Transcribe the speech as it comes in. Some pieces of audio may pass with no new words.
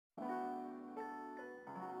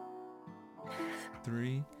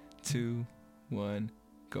Three, two, one,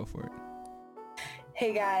 go for it.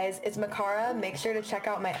 Hey guys, it's Makara. Make sure to check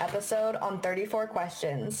out my episode on 34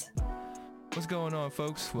 questions. What's going on,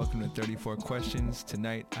 folks? Welcome to 34 Questions.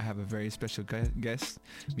 Tonight, I have a very special guest.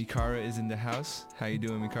 Mikara is in the house. How you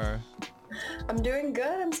doing, Mikara? I'm doing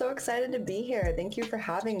good. I'm so excited to be here. Thank you for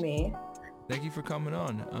having me. Thank you for coming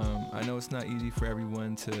on. I know it's not easy for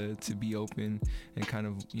everyone to be open and kind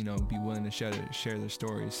of, be willing to share their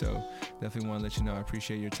stories. So definitely want to let you know I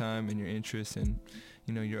appreciate your time and your interest and,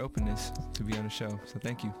 your openness to be on the show. So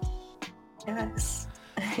thank you. Yes.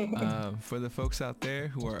 For the folks out there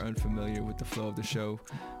who are unfamiliar with the flow of the show,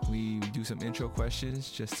 we do some intro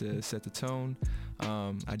questions just to set the tone.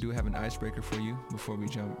 I do have an icebreaker for you before we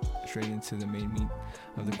jump straight into the main meat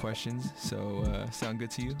of the questions. So sound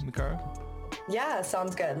good to you, Mikara? Yeah,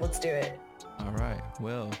 sounds good. Let's do it. All right.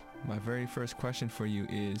 Well, my very first question for you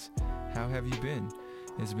is, how have you been?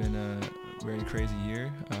 It's been a very crazy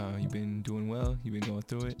year. You've been doing well. You've been going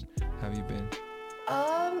through it. How have you been?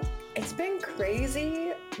 It's been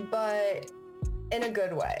crazy, but in a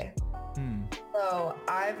good way. So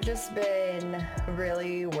I've just been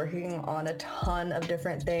really working on a ton of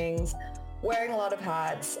different things, wearing a lot of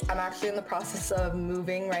hats. I'm actually in the process of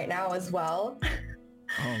moving right now as well.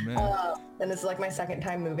 Oh, man. And this is like my second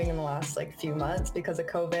time moving in the last few months because of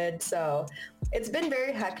COVID. So it's been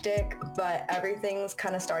very hectic, but everything's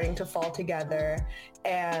kind of starting to fall together.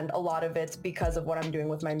 And a lot of it's because of what I'm doing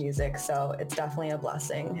with my music. So it's definitely a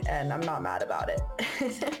blessing and I'm not mad about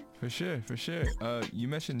it. For sure. You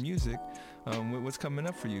mentioned music. What's coming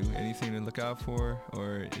up for you? Anything to look out for?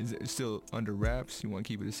 Or is it still under wraps? You want to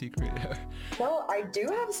keep it a secret? No, I do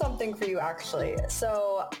have something for you actually.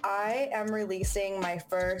 So I am releasing my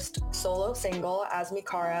first solo single as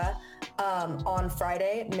Mikara on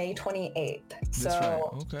Friday, May 28th. That's so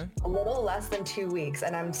right. Okay. A little less than 2 weeks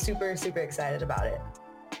and I'm super, super excited about it.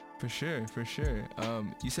 For sure.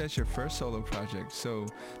 You said it's your first solo project, so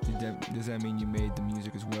does that mean you made the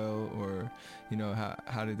music as well, or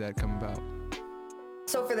how did that come about?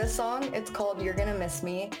 So for this song, it's called You're Gonna Miss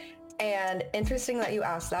Me, and interesting that you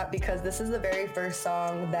asked that because this is the very first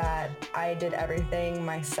song that I did everything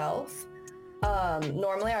myself.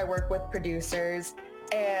 Normally I work with producers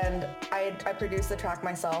and I produce the track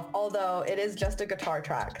myself, although it is just a guitar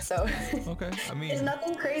track. So okay. It's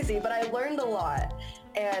nothing crazy, but I learned a lot.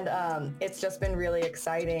 And it's just been really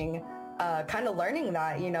exciting kind of learning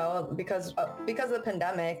that, because of the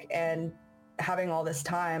pandemic and having all this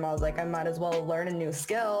time, I was like, I might as well learn a new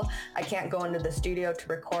skill. I can't go into the studio to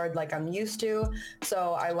record like I'm used to.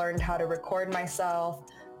 So I learned how to record myself,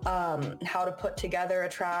 how to put together a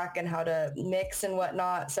track and how to mix and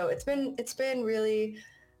whatnot. So it's been really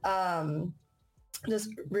just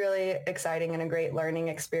really exciting and a great learning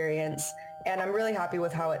experience. And I'm really happy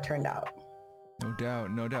with how it turned out.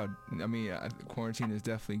 No doubt. Quarantine has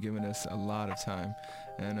definitely given us a lot of time,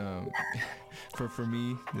 and for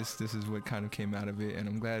me, this is what kind of came out of it, and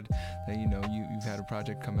I'm glad that you've had a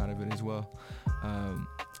project come out of it as well.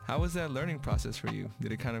 How was that learning process for you?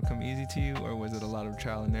 Did it kind of come easy to you, or was it a lot of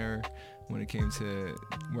trial and error when it came to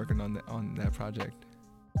working on that project?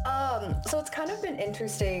 So it's kind of been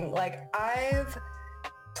interesting. I've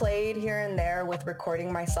played here and there with recording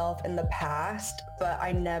myself in the past, but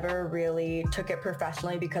I never really took it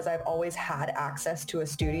professionally because I've always had access to a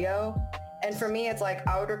studio. And for me, it's I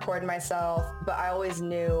would record myself, but I always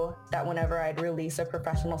knew that whenever I'd release a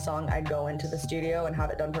professional song, I'd go into the studio and have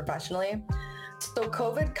it done professionally. So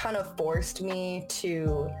COVID kind of forced me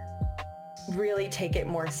to really take it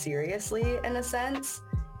more seriously in a sense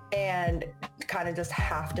and kind of just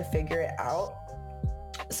have to figure it out.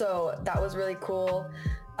 So that was really cool.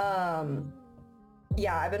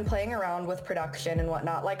 I've been playing around with production and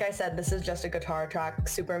whatnot. Like I said, this is just a guitar track,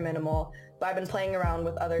 super minimal, but I've been playing around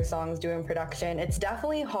with other songs doing production. It's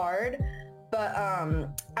definitely hard, but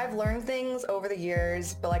I've learned things over the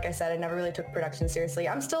years, but like I said, I never really took production seriously.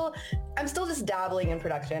 I'm still just dabbling in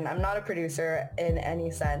production. I'm not a producer in any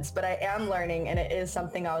sense, but I am learning, and it is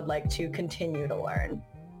something I would like to continue to learn.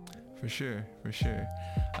 For sure.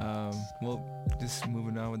 Well, just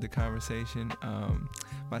moving on with the conversation.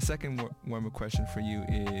 My second warm-up question for you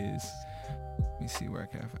is, let me see where I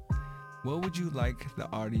can. What would you like the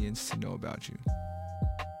audience to know about you?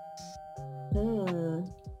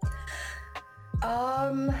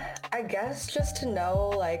 I guess just to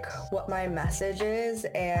know what my message is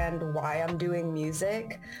and why I'm doing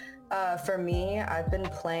music. For me, I've been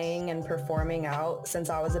playing and performing out since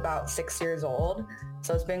I was about 6 years old.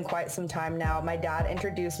 So it's been quite some time now. My dad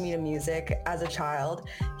introduced me to music as a child.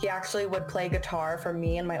 He actually would play guitar for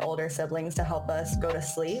me and my older siblings to help us go to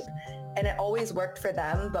sleep. and it always worked for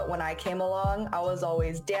them. But when I came along, I was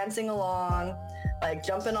always dancing along, like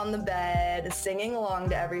jumping on the bed, singing along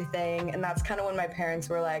to everything. And that's kind of when my parents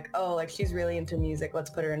were like, oh, like she's really into music. Let's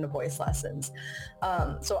put her into voice lessons.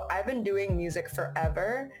 So I've been doing music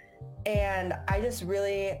forever. And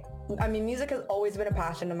music has always been a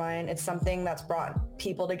passion of mine. It's something that's brought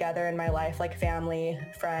people together in my life, like family,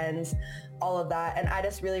 friends, all of that. And I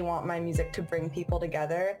just really want my music to bring people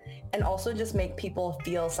together and also just make people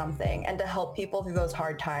feel something and to help people through those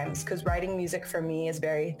hard times. Because writing music for me is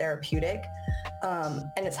very therapeutic.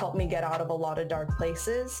 And it's helped me get out of a lot of dark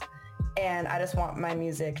places. And I just want my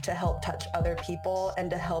music to help touch other people and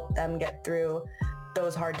to help them get through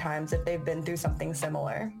those hard times if they've been through something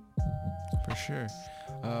similar. For sure.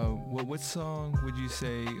 What song would you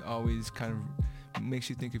say always kind of makes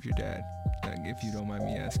you think of your dad? Like, if you don't mind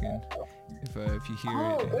me asking, if you hear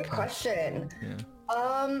it. Oh, good question.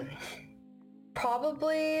 Yeah.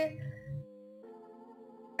 Probably.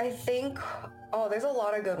 I think. Oh, there's a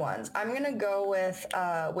lot of good ones. I'm gonna go with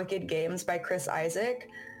 "Wicked Games" by Chris Isaak.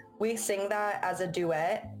 We sing that as a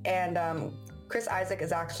duet, and Chris Isaak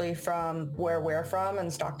is actually from where we're from in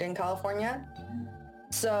Stockton, California.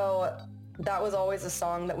 So that was always a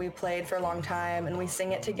song that we played for a long time, and we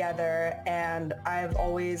sing it together, and I've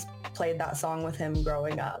always played that song with him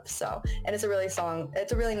growing up. So, and it's a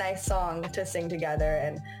really nice song to sing together,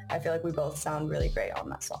 and I feel like we both sound really great on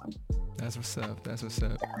that song. That's what's up.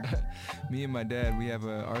 Yeah. Me and my dad, we have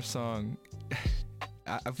our song.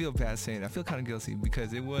 I feel bad saying it. I feel kind of guilty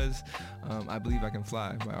because it was I Believe I Can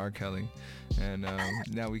Fly by R. Kelly. And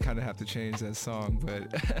now we kind of have to change that song.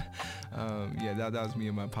 But yeah, that was me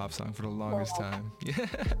and my pop song for the longest time.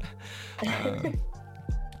 Yeah.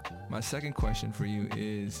 My second question for you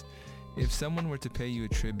is, if someone were to pay you a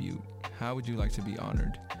tribute, how would you like to be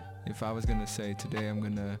honored? If I was going to say today I'm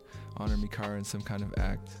going to honor Mikara in some kind of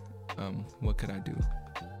act, what could I do?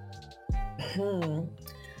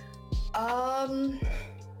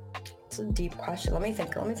 It's a deep question. Let me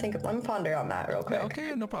ponder on that real quick. Yeah,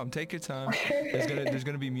 okay, no problem. Take your time. There's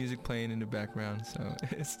gonna be music playing in the background, so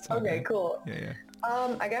it's okay, good. Cool. Yeah.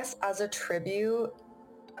 I guess as a tribute,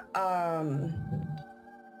 I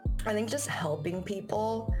think just helping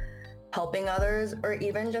people, helping others, or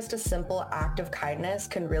even just a simple act of kindness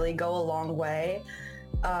can really go a long way.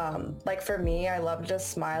 Like for me, I love just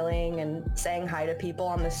smiling and saying hi to people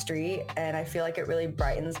on the street, and I feel like it really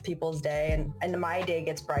brightens people's day, and my day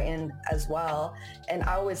gets brightened as well. And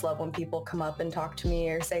I always love when people come up and talk to me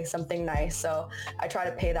or say something nice, so I try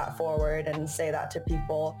to pay that forward and say that to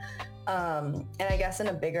people. And I guess in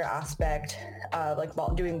a bigger aspect, like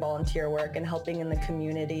doing volunteer work and helping in the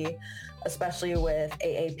community, especially with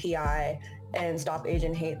AAPI and Stop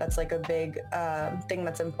Asian Hate, that's like a big thing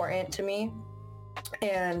that's important to me.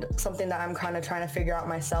 And something that I'm kind of trying to figure out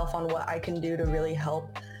myself on what I can do to really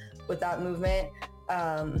help with that movement.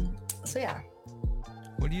 So yeah.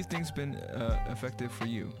 What do you think's been effective for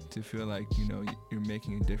you to feel like, you're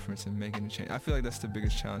making a difference and making a change? I feel like that's the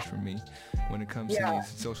biggest challenge for me when it comes to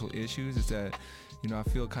these social issues, is that, I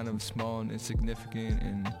feel kind of small and insignificant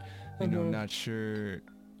and, not sure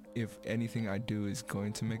if anything I do is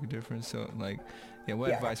going to make a difference. So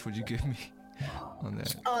what advice would you give me on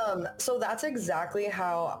that? So that's exactly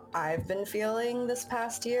how I've been feeling this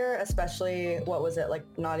past year, especially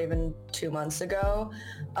not even 2 months ago.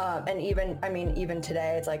 And even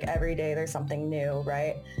today, it's like every day there's something new,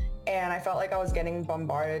 right? And I felt like I was getting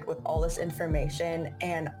bombarded with all this information,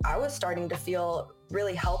 and I was starting to feel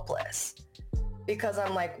really helpless because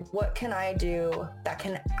I'm like, what can I do that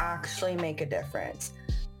can actually make a difference?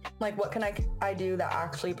 Like, what can I do that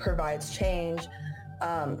actually provides change?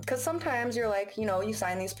 Because sometimes you're like, you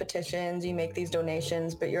sign these petitions, you make these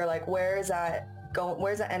donations, but you're like, where's that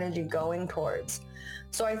energy going towards?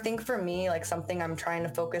 So I think for me, like something I'm trying to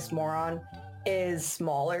focus more on is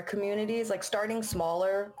smaller communities, like starting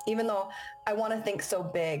smaller, even though I want to think so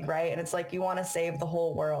big, right? And it's like, you want to save the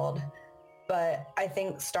whole world. But I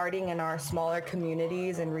think starting in our smaller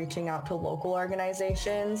communities and reaching out to local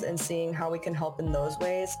organizations and seeing how we can help in those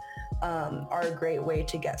ways are a great way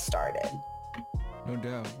to get started. No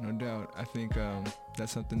doubt. I think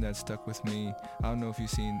that's something that stuck with me. I don't know if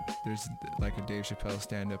you've seen, there's like a Dave Chappelle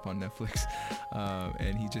stand-up on Netflix,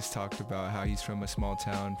 and he just talked about how he's from a small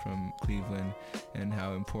town from Cleveland and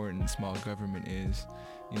how important small government is,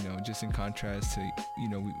 just in contrast to,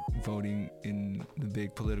 voting in the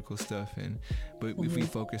big political stuff. But if we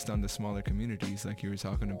focused on the smaller communities, like you were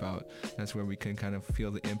talking about, that's where we can kind of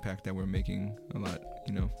feel the impact that we're making a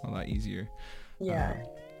lot easier. Yeah.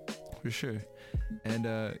 For sure. And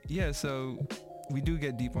so we do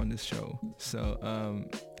get deep on this show. So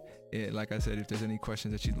like I said, if there's any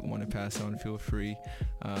questions that you want to pass on, feel free.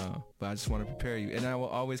 But I just want to prepare you, and I will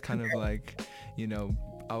always kind of like, you know,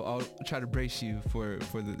 I'll try to brace you for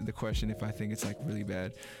the question if I think it's like really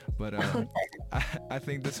bad. But I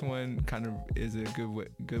think this one kind of is a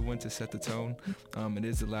good one to set the tone. It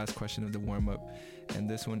is the last question of the warm up, and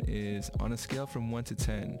this one is, on a scale from 1 to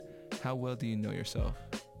 10, how well do you know yourself?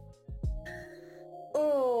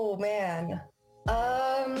 Oh man.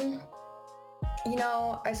 You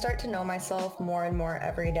know, I start to know myself more and more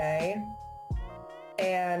every day,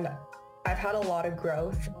 and I've had a lot of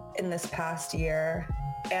growth in this past year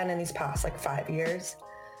and in these past like 5 years.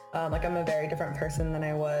 Like I'm a very different person than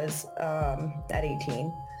I was at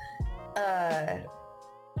 18.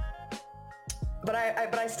 But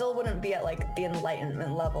I still wouldn't be at like the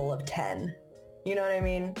enlightenment level of 10. You know what I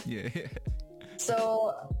mean? Yeah.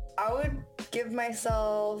 So I would give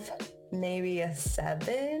myself maybe a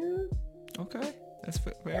 7. Okay, that's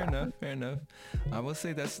fair enough. Fair enough. I will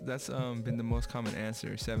say that's been the most common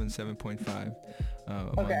answer, 7.5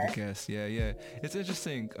 among the guests. Yeah. It's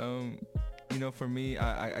interesting. You know, for me,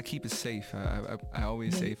 I keep it safe. I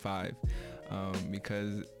always say 5.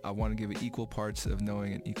 Because I want to give it equal parts of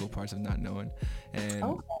knowing and equal parts of not knowing. And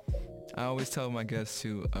I always tell my guests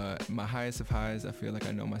too, my highest of highs, I feel like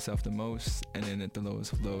I know myself the most. And then at the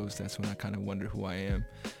lowest of lows, that's when I kind of wonder who I am.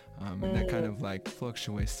 And that kind of like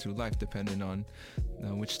fluctuates through life depending on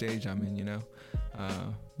which stage I'm in, you know.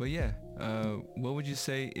 But yeah, what would you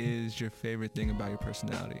say is your favorite thing about your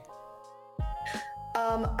personality?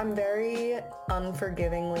 I'm very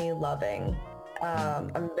unforgivingly loving.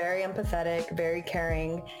 I'm very empathetic, very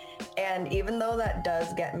caring, and even though that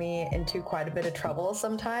does get me into quite a bit of trouble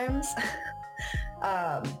sometimes,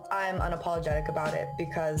 I'm unapologetic about it,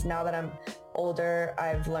 because now that I'm older,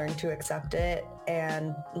 I've learned to accept it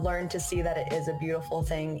and learned to see that it is a beautiful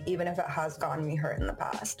thing, even if it has gotten me hurt in the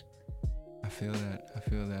past. I feel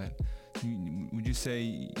that. Would you say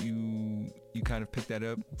you kind of picked that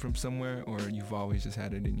up from somewhere, or you've always just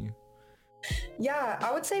had it in you? Yeah,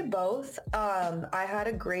 I would say both. I had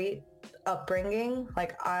a great upbringing.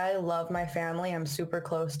 Like, I love my family. I'm super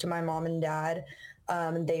close to my mom and dad.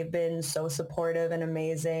 They've been so supportive and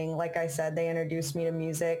amazing. Like I said, they introduced me to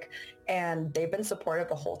music, and they've been supportive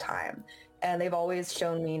the whole time. And they've always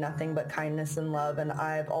shown me nothing but kindness and love. And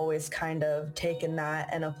I've always kind of taken that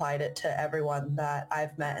and applied it to everyone that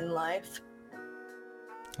I've met in life.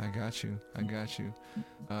 I got you.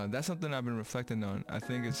 That's something I've been reflecting on. I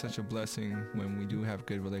think it's such a blessing when we do have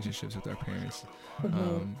good relationships with our parents.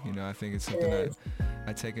 You know, I think it's something that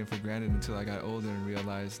I taken for granted until I got older and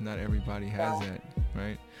realized not everybody has that,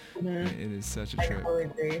 right? It is such a trip. I totally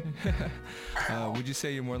agree. Would you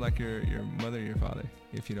say you're more like your mother or your father,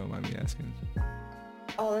 if you don't mind me asking?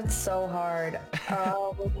 Oh, that's so hard.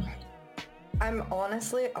 I'm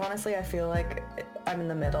honestly, I feel like I'm in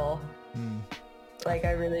the middle. Like,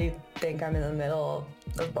 I really think I'm in the middle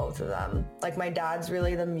of both of them. Like, my dad's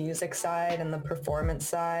really the music side and the performance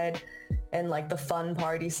side and like the fun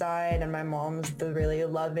party side, and my mom's the really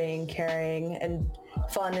loving, caring, and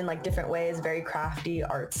fun in like different ways, very crafty,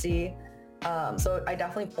 artsy. So I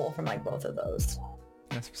definitely pull from like both of those.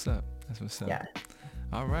 That's what's up. Yeah.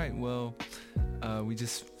 All right. Well, we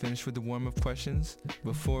just finished with the warm-up questions.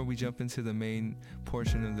 Before we jump into the main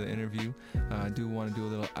portion of the interview, I do want to do a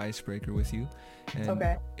little icebreaker with you. And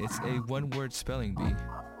it's a one-word spelling bee.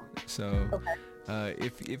 So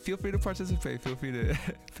if feel free to participate. Feel free to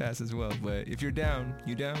pass as well. But if you're down,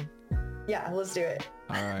 you down? Yeah, let's do it.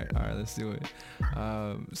 All right, let's do it.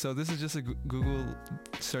 So this is just a Google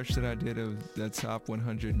search that I did of the top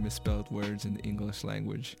 100 misspelled words in the English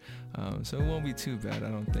language. So it won't be too bad, I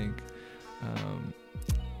don't think.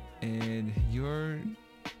 And your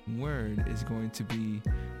word is going to be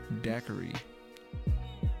daiquiri.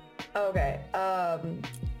 Okay.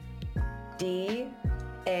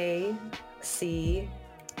 D-A-C-Q-U-I-R-I.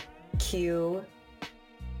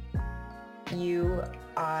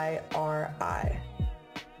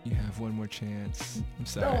 You have one more chance. I'm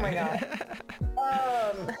sorry. Oh my god.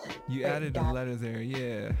 You added a letter there,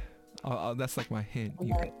 yeah. That's like my hint.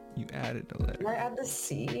 You added the letter. Can I add the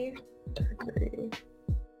C? Daiquiri.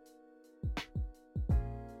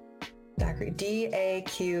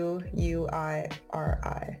 D-A-Q-U-I-R-I.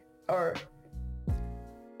 Or...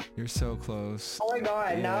 You're so close. Oh my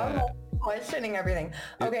god, yeah. Now I'm questioning everything.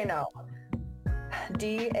 Okay, no.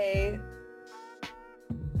 D-A...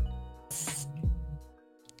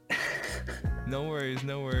 No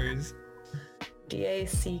worries.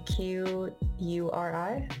 D-A-C-Q-U-R-I?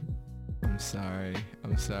 I'm sorry.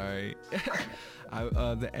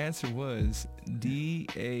 The answer was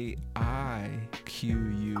Daiquiri.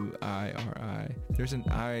 There's an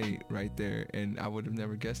I right there, and I would have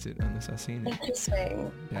never guessed it unless I seen it.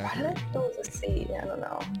 Interesting. Why did I think it was a C? I don't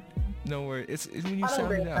know. No worries. It's when you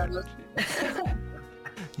sound it out.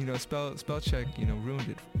 You know, spell check. You know,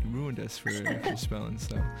 ruined us for spelling.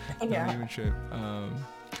 So don't even trip.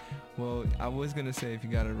 Well, I was gonna say if you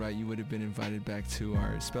got it right, you would have been invited back to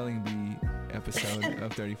our spelling bee episode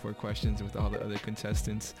of 34 questions with all the other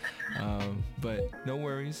contestants. But no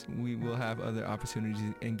worries, we will have other opportunities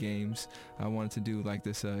and games. I wanted to do like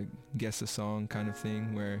this guess a song kind of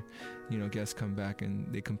thing where, you know, guests come back and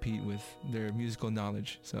they compete with their musical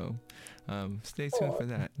knowledge. So stay tuned for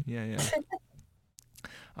that. Yeah.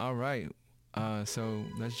 All right. So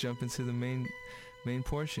let's jump into the main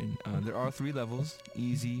portion. There are 3 levels: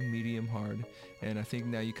 easy, medium, hard, and I think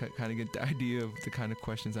now you kind of get the idea of the kind of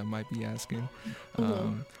questions I might be asking.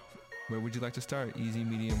 Where would you like to start? Easy,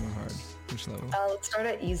 medium, or hard? Which level? Let's start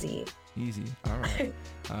at easy. Easy. All right.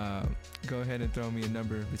 Go ahead and throw me a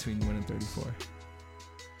number between 1 and 34.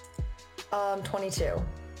 22.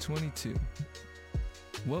 22.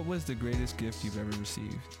 What was the greatest gift you've ever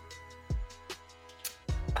received?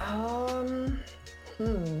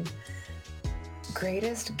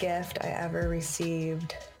 Greatest gift I ever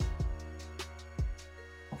received.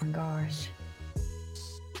 Oh my gosh.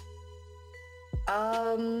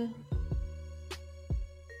 I'm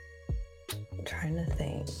trying to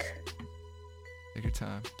think. Take your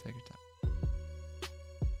time.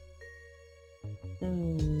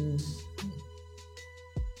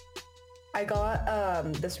 I got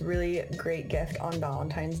this really great gift on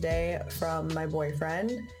Valentine's Day from my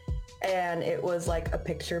boyfriend, and it was like a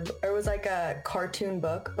picture. It was like a cartoon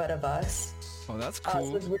book, but of us. Oh, that's cool. So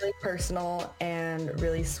it was really personal and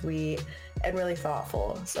really sweet and really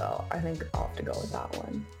thoughtful. So I think I'll have to go with that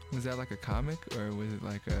one. Was that like a comic, or was it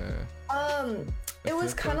like a? It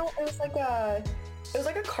was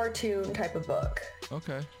like a cartoon type of book.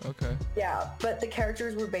 Okay. Yeah, but the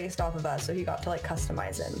characters were based off of us, so he got to like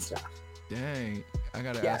customize it and stuff. Dang, I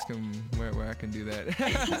gotta ask him where I can do that.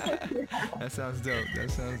 That sounds dope. It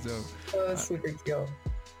was super cute.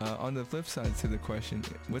 On the flip side to the question,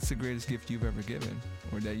 what's the greatest gift you've ever given,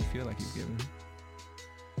 or that you feel like you've given?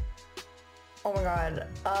 Oh my god.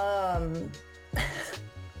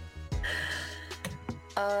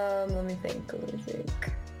 Let me think.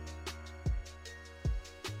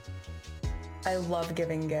 I love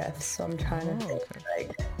giving gifts, so I'm trying to think. Okay.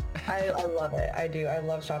 Like, I love it. I do. I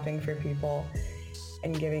love shopping for people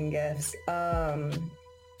and giving gifts. Oh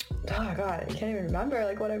god, I can't even remember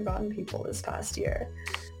like what I've gotten people this past year.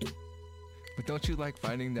 But don't you like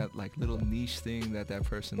finding that like little niche thing that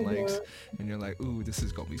person likes, and you're like, ooh, this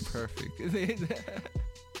is gonna be perfect.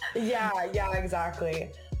 Yeah,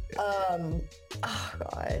 exactly. Oh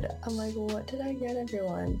god, I'm like, what did I get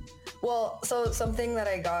everyone? Well, so something that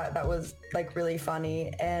I got that was like really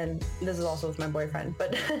funny, and this is also with my boyfriend,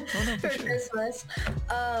 but for Christmas,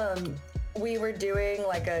 we were doing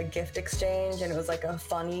like a gift exchange, and it was like a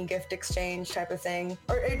funny gift exchange type of thing.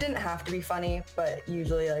 Or it didn't have to be funny, but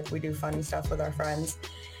usually like we do funny stuff with our friends.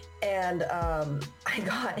 And I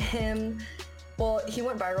got him, well, he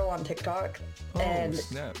went viral on TikTok, and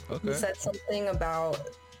snap. Okay. He said something about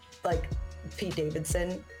like Pete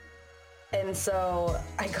Davidson. And so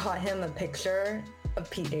I got him a picture of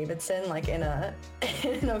Pete Davidson like in a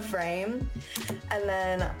frame. And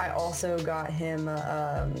then I also got him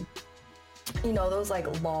you know, those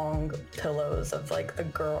like long pillows of like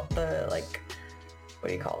the like, what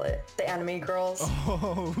do you call it? The anime girls.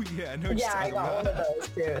 Oh yeah, I know. Yeah, I got one of those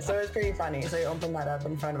too. So it was pretty funny. So I opened that up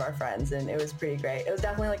in front of our friends, and it was pretty great. It was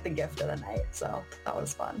definitely like the gift of the night. So that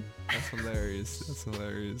was fun. That's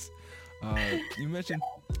hilarious. You mentioned,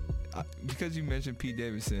 because you mentioned Pete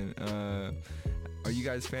Davidson, are you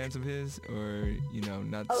guys fans of his, or, you know,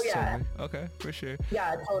 not? Oh yeah. So okay, for sure.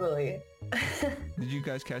 Yeah, totally. Did you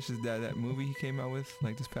guys catch that movie he came out with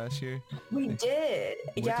like this past year? We did.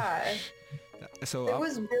 Yeah. So it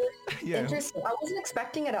was really interesting. I wasn't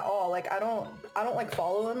expecting it at all. Like I don't like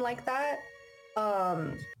follow him like that.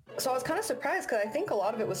 So I was kind of surprised, because I think a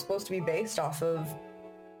lot of it was supposed to be based off of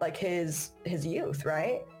like his youth,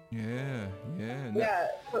 right? Yeah.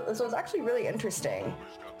 So it's actually really interesting.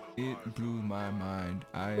 It blew my mind.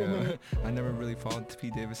 I never really followed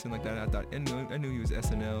Pete Davidson like that. I knew he was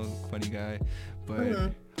SNL funny guy,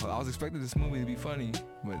 but I was expecting this movie to be funny,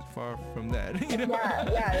 but far from that. You know?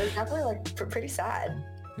 Yeah, it was definitely like pretty sad.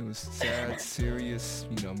 It was sad, serious.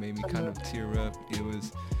 You know, made me kind of tear up. It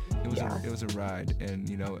was it was a ride, and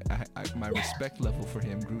you know, my respect level for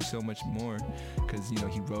him grew so much more because you know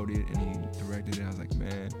he wrote it and he directed it. I was like,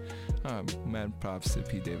 man, mad props to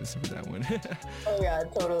Pete Davidson for that one. Oh yeah,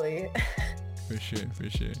 totally. For sure.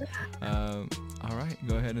 All right,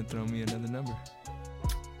 go ahead and throw me another number.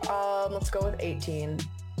 Let's go with 18.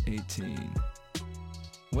 18.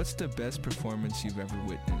 What's the best performance you've ever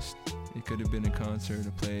witnessed? It could have been a concert,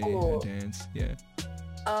 a play, a dance. Yeah.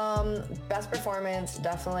 Best performance,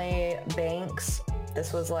 definitely Banks.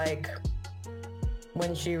 This was like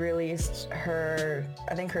when she released her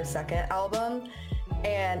second album.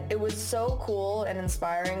 And it was so cool and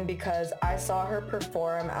inspiring because I saw her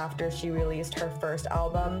perform after she released her first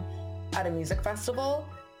album at a music festival.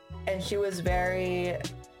 And she was very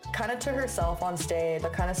kind of to herself on stage,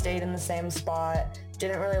 but kind of stayed in the same spot,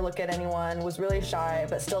 didn't really look at anyone, was really shy,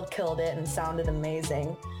 but still killed it and sounded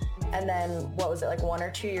amazing. And then, what was it, like 1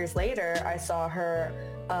 or 2 years later, I saw her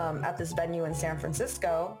at this venue in San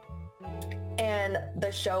Francisco, and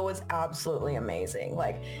the show was absolutely amazing.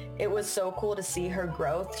 Like, it was so cool to see her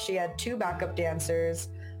growth. She had 2 backup dancers,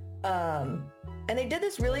 and they did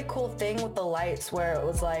this really cool thing with the lights where it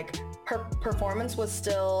was like her performance was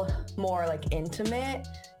still more like intimate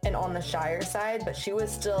and on the shyer side, but she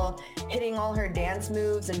was still hitting all her dance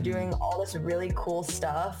moves and doing all this really cool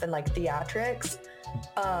stuff and like theatrics.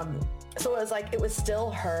 So it was like, it was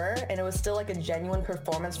still her, and it was still like a genuine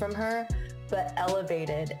performance from her, but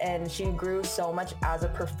elevated, and she grew so much as a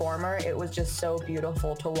performer. It was just so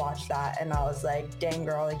beautiful to watch that, and I was like, dang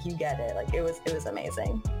girl, like you get it. Like it was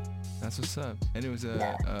amazing. That's what's up. And it was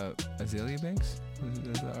Azalea Banks? Was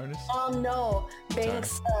the artist? No.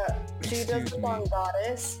 Banks, she does the song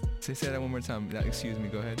Goddess. Say that one more time. Excuse me,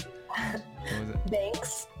 go ahead. What was it?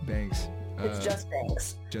 Banks. It's just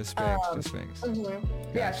Banks. Just Banks. Mm-hmm. Gotcha.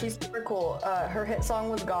 Yeah, she's super cool. Her hit song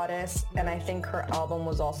was Goddess, and I think her album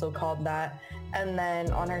was also called that. And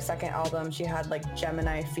then on her second album, she had like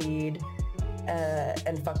Gemini Feed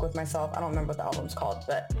and Fuck With Myself. I don't remember what the album's called,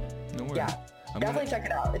 but no worries. Yeah. Definitely check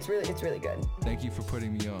it out. It's really good. Thank you for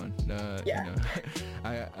putting me on. Yeah. You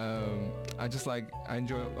know, I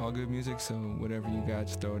enjoy all good music, so whatever you got,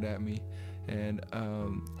 just throw it at me. And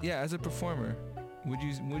as a performer,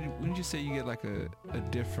 wouldn't you say you get like a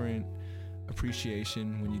different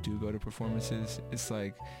appreciation when you do go to performances? It's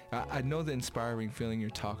like I know the inspiring feeling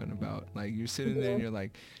you're talking about. Like you're sitting there and you're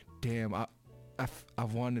like, damn, I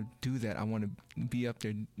want to do that. I want to be up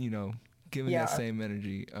there, you know, giving that same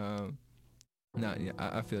energy.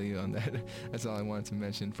 I feel you on that. That's all I wanted to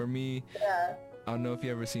mention. For me, I don't know if you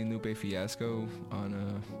ever seen Lupe Fiasco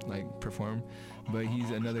on perform, but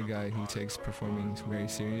he's another guy who takes performing very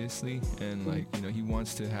seriously, and like, you know, he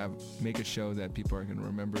wants to make a show that people are gonna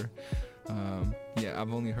remember.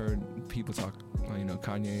 I've only heard people talk, you know,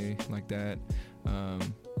 Kanye like that,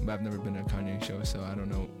 but I've never been to a Kanye show, so I don't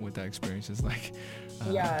know what that experience is like.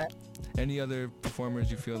 Any other performers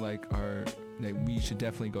you feel like that we should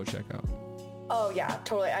definitely go check out? Oh yeah,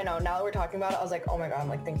 totally. I know. Now that we're talking about it, I was like, oh my God, I'm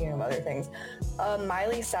like thinking of other things.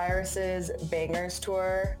 Miley Cyrus's Bangers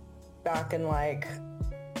tour back in like,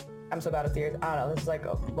 I'm so bad at the years. I don't know. This is like,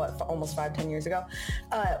 almost 5-10 years ago.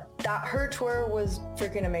 Her tour was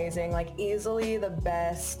freaking amazing. Like easily the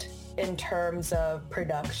best in terms of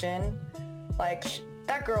production. Like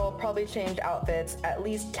that girl probably changed outfits at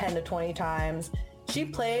least 10 to 20 times. She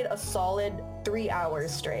played a solid 3 hours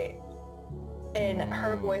straight. And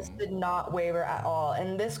her voice did not waver at all.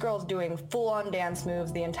 And this girl's doing full-on dance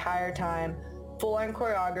moves the entire time, full-on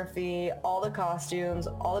choreography, all the costumes,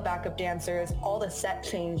 all the backup dancers, all the set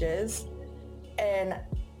changes. And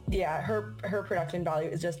yeah, her production value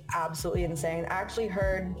is just absolutely insane. I actually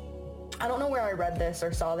heard, I don't know where I read this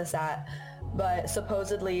or saw this at, but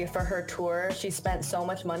supposedly for her tour, she spent so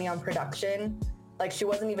much money on production, like she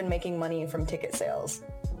wasn't even making money from ticket sales.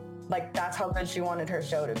 Like that's how good she wanted her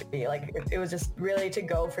show to be. Like it was just really to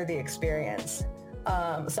go for the experience.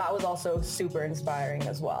 So that was also super inspiring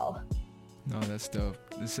as well. No, that's dope.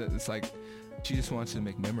 It's like she just wants to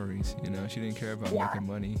make memories, you know? She didn't care about making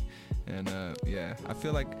money. And I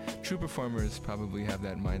feel like true performers probably have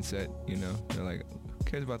that mindset, you know? They're like, who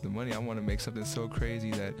cares about the money? I want to make something so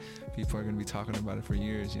crazy that people are going to be talking about it for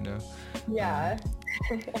years, you know? Yeah.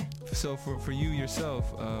 So for you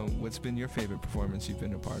yourself, what's been your favorite performance you've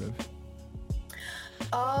been a part of?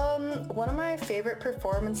 One of my favorite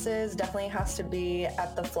performances definitely has to be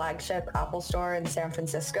at the flagship Apple store in San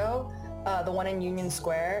Francisco, the one in Union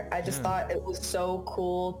Square. I just thought it was so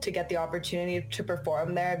cool to get the opportunity to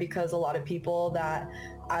perform there because a lot of people that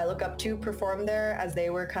I look up to performed there as they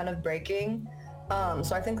were kind of breaking.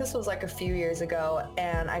 So I think this was like a few years ago,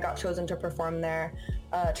 and I got chosen to perform there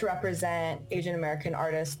to represent Asian American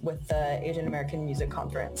artists with the Asian American Music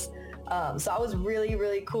Conference. So that was really,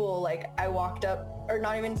 really cool. Like I walked up, or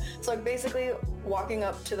not even, so like basically walking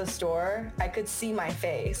up to the store, I could see my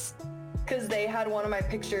face because they had one of my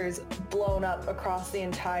pictures blown up across the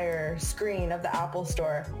entire screen of the Apple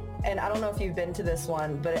Store. And I don't know if you've been to this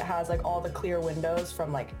one, but it has like all the clear windows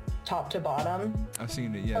from like top to bottom. I've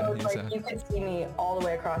seen it, yeah. So it's like you could see me all the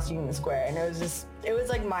way across Union Square, and it was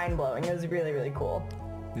like mind blowing. It was really, really cool.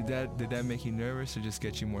 Did that make you nervous or just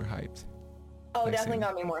get you more hyped? Oh, definitely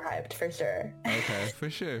got me more hyped, for sure. Okay, for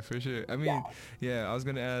sure. I mean, yeah, I was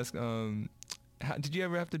gonna ask, did you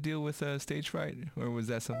ever have to deal with stage fright, or was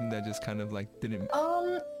that something that just kind of like didn't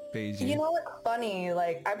phase you? You know what's funny?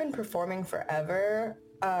 Like I've been performing forever,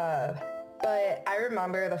 but I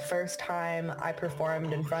remember the first time I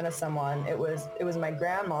performed in front of someone. It was my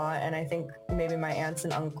grandma, and I think maybe my aunts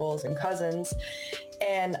and uncles and cousins.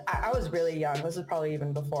 And I was really young. This was probably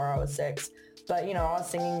even before I was 6. But, you know, I was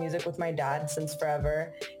singing music with my dad since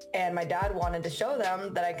forever. And my dad wanted to show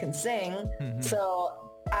them that I can sing. Mm-hmm. So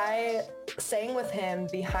I sang with him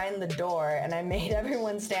behind the door, and I made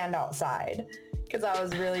everyone stand outside because I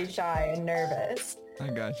was really shy and nervous. I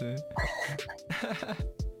got you.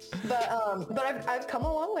 But I've come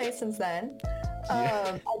a long way since then.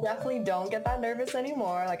 I definitely don't get that nervous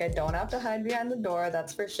anymore. Like I don't have to hide behind the door,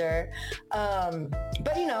 that's for sure.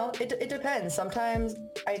 But you know, it depends. Sometimes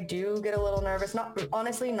I do get a little nervous.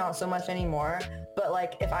 Honestly, not so much anymore. But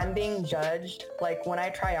like if I'm being judged, like when I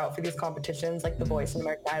try out for these competitions, like The Voice and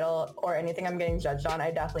American Idol or anything I'm getting judged on,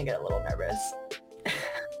 I definitely get a little nervous.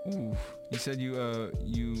 Ooh, you said you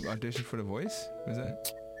auditioned for The Voice? Was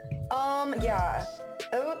that? Yeah.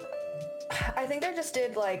 I think I just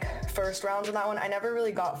did like first rounds on that one. I never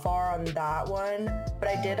really got far on that one, but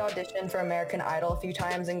I did audition for American Idol a few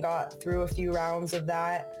times and got through a few rounds of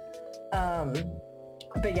that.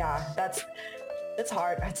 But yeah, it's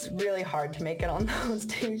hard. It's really hard to make it on those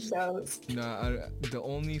 2 shows. No, the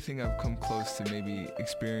only thing I've come close to maybe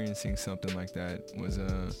experiencing something like that was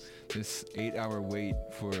this 8-hour wait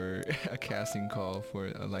for a casting call for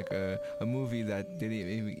a movie that they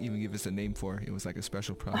didn't even give us a name for. It was like a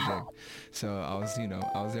special project. So I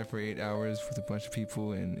was there for 8 hours with a bunch of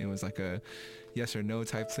people, and it was like a yes or no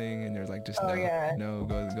type thing, and they're like just no,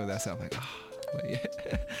 go that sound. Like but yeah.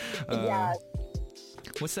 Yeah.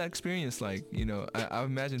 What's that experience like? You know, I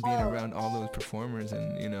imagine being around all those performers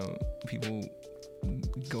and, you know, people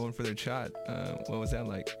going for their shot. What was that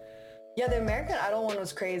like? Yeah, the American Idol one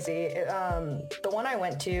was crazy. The one I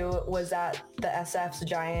went to was at the SF's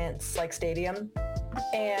Giants stadium.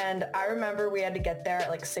 And I remember we had to get there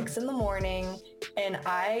at 6 in the morning, and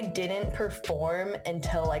I didn't perform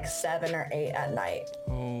until 7 or 8 at night.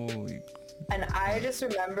 Holy. And I just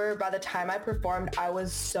remember by the time I performed, I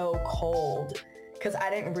was so cold because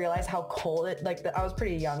I didn't realize how cold it, I was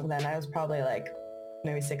pretty young then. I was probably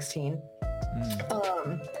maybe 16.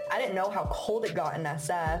 I didn't know how cold it got in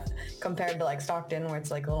SF compared to Stockton, where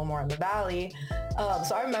it's a little more in the valley.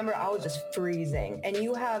 So I remember I was just freezing, and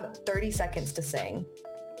you have 30 seconds to sing,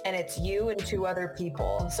 and it's you and 2 other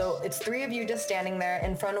people. So it's 3 of you just standing there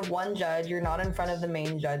in front of one judge. You're not in front of the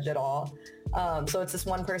main judge at all. So it's this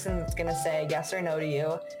one person that's going to say yes or no to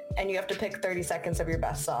you, and you have to pick 30 seconds of your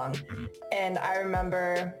best song. And I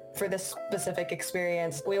remember for this specific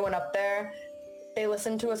experience, we went up there, they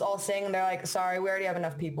listened to us all sing, and they're like, sorry, we already have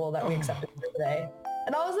enough people that we accepted for today.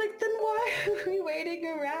 And I was like, then why are we waiting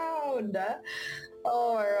around?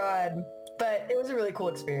 Oh my God. But it was a really cool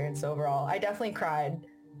experience overall. I definitely cried.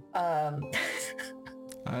 I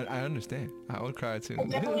understand. I would cry too. I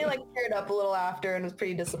definitely teared up a little after and was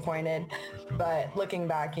pretty disappointed. But looking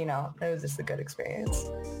back, it was just a good experience.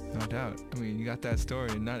 No doubt. I mean, you got that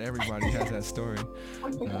story, and not everybody has that story.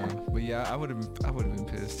 But yeah, I would have been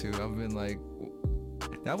pissed too. I've been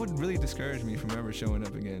that would really discourage me from ever showing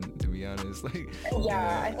up again, to be honest.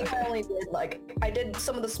 Yeah, I think I only did I did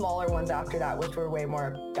some of the smaller ones after that, which were way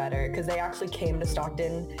more better because they actually came to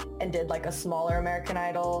Stockton and did a smaller American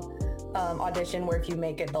Idol audition where if you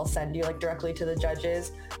make it, they'll send you directly to the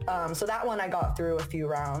judges. So that one I got through a few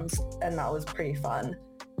rounds, and that was pretty fun.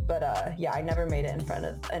 But yeah, I never made it in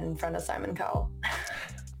front of Simon Cowell.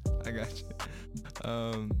 I got you.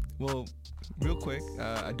 Well, real quick,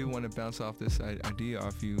 I do want to bounce off this idea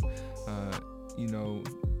off you.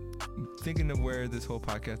 Thinking of where this whole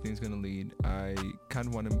podcast thing is going to lead, I kind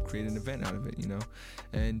of want to create an event out of it,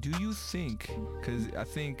 And do you think, because I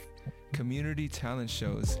think community talent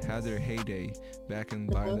shows had their heyday back in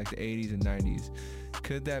the 80s and 90s,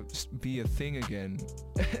 could that be a thing again?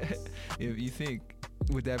 If you think,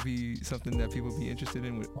 would that be something that people be interested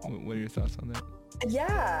in? What are your thoughts on that?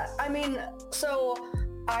 Yeah, I mean, so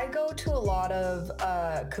I go to a lot of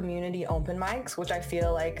community open mics, which I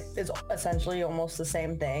feel like is essentially almost the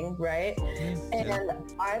same thing, right? And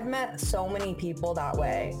I've met so many people that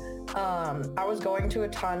way. I was going to a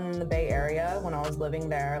ton in the Bay Area when I was living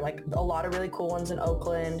there, like a lot of really cool ones in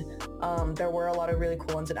Oakland. There were a lot of really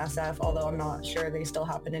cool ones in SF, although I'm not sure they still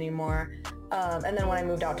happen anymore. And then when I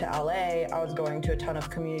moved out to LA, I was going to a ton of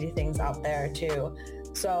community things out there too.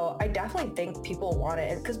 So I definitely think people want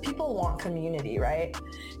it because people want community, right?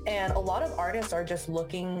 And a lot of artists are just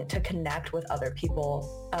looking to connect with other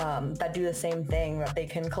people that do the same thing that they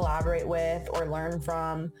can collaborate with or learn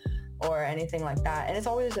from or anything like that. And it's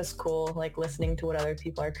always just cool, like listening to what other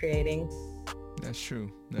people are creating. That's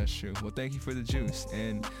true. Well, thank you for the juice.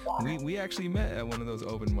 And we actually met at one of those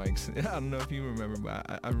open mics. I don't know if you remember,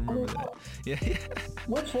 but I remember that. Yeah.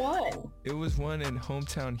 Which one? It was one in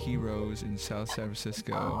Hometown Heroes in South San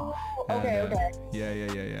Francisco. Oh, okay. Yeah.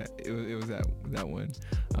 It was that one.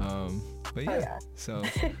 But yeah, so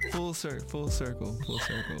full circle.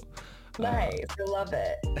 Nice. I love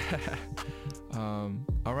it.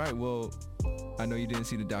 All right. Well, I know you didn't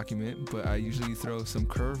see the document, but I usually throw some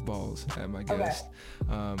curveballs at my guest.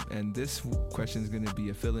 And this question is going to be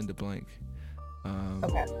a fill in the blank.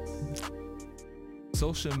 Okay.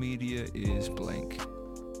 Social media is blank.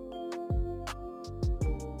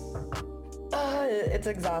 It's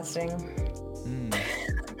exhausting.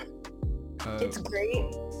 It's great,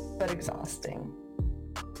 but exhausting.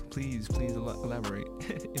 Please elaborate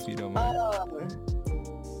if you don't mind.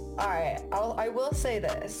 All right, I will say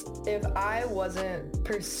this. If I wasn't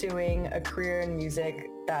pursuing a career in music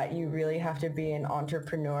that you really have to be an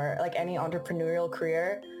entrepreneur, like any entrepreneurial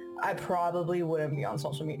career, I probably wouldn't be on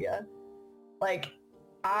social media. Like,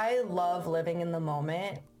 I love living in the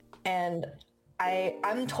moment, and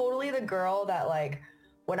I'm totally the girl that, like,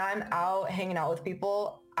 when I'm out hanging out with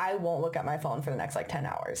people, I won't look at my phone for the next, like, 10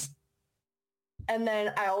 hours. And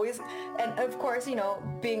then and of course, you know,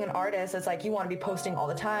 being an artist, it's like you want to be posting all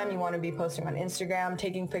the time. You want to be posting on Instagram,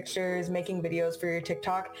 taking pictures, making videos for your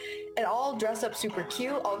TikTok. And I'll dress up super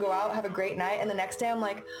cute. I'll go out, have a great night. And the next day I'm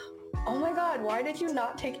like, oh my God, why did you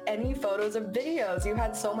not take any photos or videos? You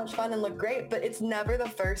had so much fun and looked great. But it's never the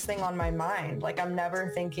first thing on my mind. Like, I'm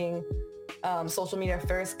never thinking social media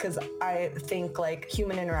first because I think like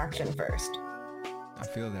human interaction first. I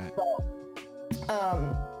feel that.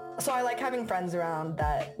 So I like having friends around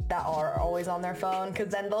that are always on their phone because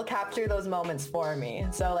then they'll capture those moments for me.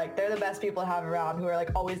 So like they're the best people to have around who are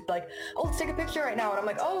like always like, oh, let's take a picture right now. And I'm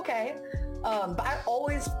like, oh, okay. But I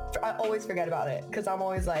always forget about it because I'm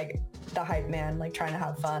always like the hype man, like trying to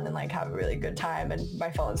have fun and like have a really good time. And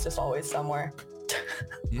my phone's just always somewhere.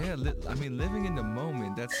 Yeah, I mean, living in the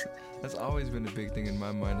moment, that's always been a big thing in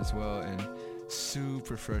my mind as well. And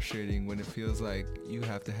super frustrating when it feels like you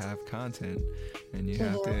have to have content and you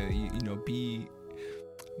have to you know be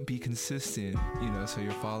consistent, you know, so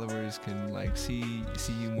your followers can like see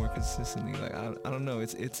you more consistently. Like I don't know,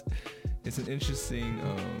 it's an interesting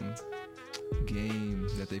game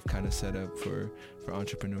that they've kind of set up for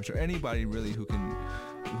entrepreneurs or anybody really who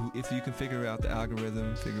if you can figure out the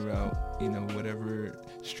algorithm, figure out, you know, whatever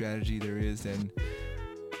strategy there is, then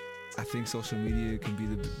I think social media can be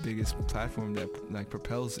the biggest platform that like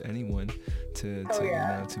propels anyone to you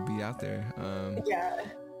know, to be out there.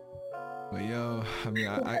 But yo, I mean,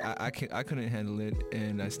 I couldn't handle it,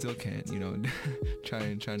 and I still can't. You know,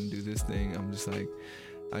 trying to do this thing. I'm just like,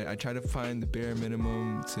 I try to find the bare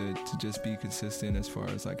minimum to just be consistent as far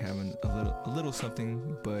as like having a little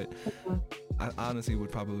something, but I honestly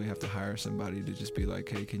would probably have to hire somebody to just be like,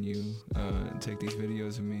 hey, can you take these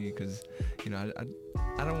videos of me? Because, you know,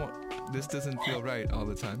 I don't want, this doesn't feel right all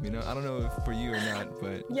the time, you know? I don't know if for you or not,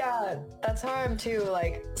 but... Yeah, that's how I'm too.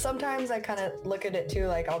 Like, sometimes I kind of look at it too,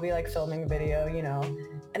 like, I'll be like filming a video, you know?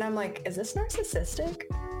 And I'm like, is this narcissistic?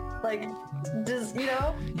 Like, does, you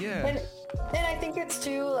know? Yeah. And I think it's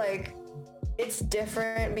too, like, it's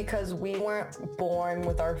different because we weren't born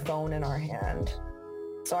with our phone in our hand.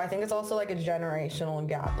 So I think it's also like a generational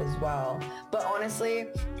gap as well. But honestly,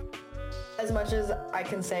 as much as I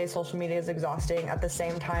can say social media is exhausting, at the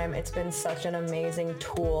same time, it's been such an amazing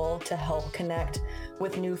tool to help connect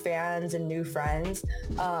with new fans and new friends.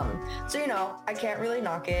 So, you know, I can't really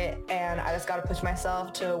knock it, and I just got to push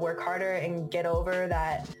myself to work harder and get over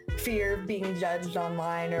that fear of being judged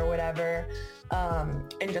online or whatever,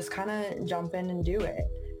 and just kind of jump in and do it.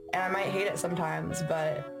 And I might hate it sometimes,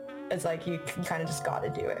 but it's like you kind of just got to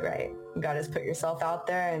do it, right? You got to just put yourself out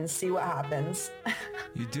there and see what happens.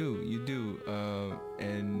 You do.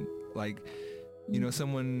 And like You know,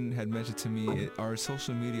 someone had mentioned to me our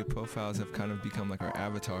social media profiles have kind of become like our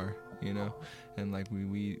avatar, you know, and like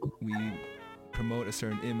we promote a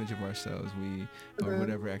certain image of ourselves, or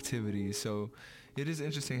whatever activities. So it is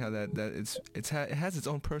interesting how that it has its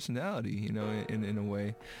own personality, you know, in a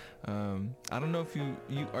way. I don't know if you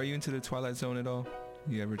are you into the Twilight Zone at all?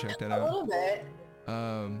 You ever check that out? A little bit.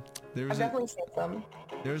 I've definitely seen some.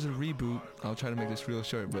 There's a reboot. I'll try to make this real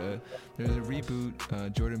short, but there's a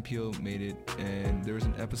reboot. Jordan Peele made it, and there was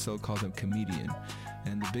an episode called The Comedian.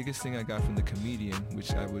 And the biggest thing I got from The Comedian,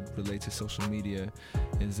 which I would relate to social media,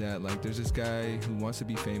 is that like there's this guy who wants to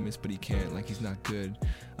be famous, but he can't. Like he's not good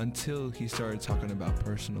until he started talking about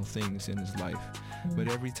personal things in his life. But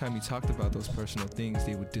every time he talked about those personal things,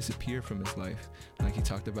 they would disappear from his life. Like he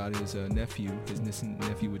talked about his nephew. His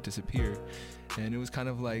nephew would disappear. And it was kind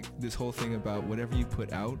of like this whole thing about whatever you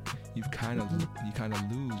put out, you kind of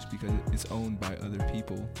lose because it's owned by other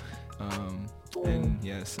people. And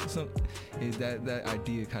yes, so that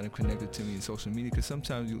idea kind of connected to me in social media, because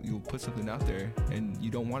sometimes you'll put something out there and you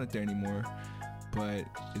don't want it there anymore, but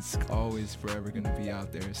it's always forever going to be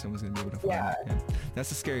out there. Someone's going to be able to find it. And that's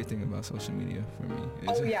the scary thing about social media for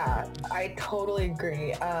me. I totally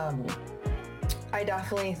agree. I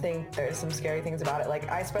definitely think there's some scary things about it. Like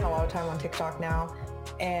I spend a lot of time on TikTok now,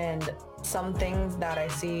 and some things that I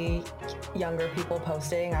see younger people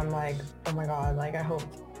posting, I'm like, oh my God, like I hope,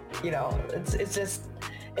 you know, it's just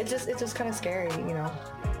kind of scary, you know,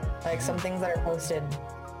 like some things that are posted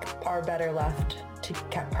are better left to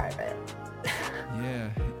kept private. Yeah,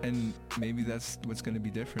 and maybe that's what's going to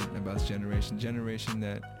be different about this generation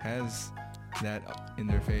that has that in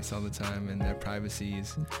their face all the time, and their privacy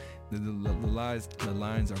is the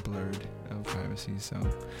lines are blurred of privacy. So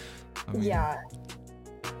I mean, yeah.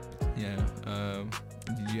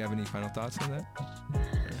 Do you have any final thoughts on that?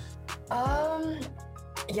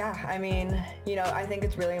 Yeah, I mean, you know, I think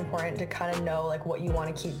it's really important to kind of know like what you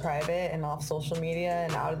want to keep private and off social media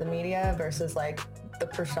and out of the media versus like the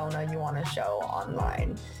persona you want to show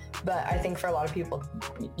online. But I think for a lot of people,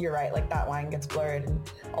 you're right, like that line gets blurred and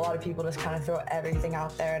a lot of people just kind of throw everything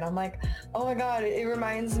out there. And I'm like, oh my God, it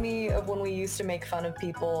reminds me of when we used to make fun of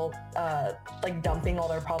people like dumping all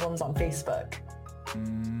their problems on Facebook.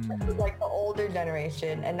 This is like the older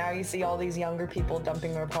generation, and now you see all these younger people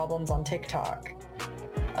dumping their problems on TikTok.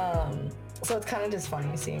 So it's kind of just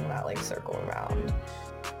funny seeing that like circle around.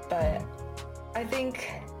 But I think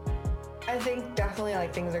definitely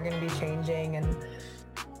like things are going to be changing, and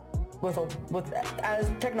with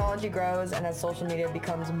as technology grows and as social media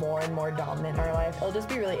becomes more and more dominant in our life, it'll just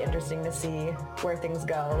be really interesting to see where things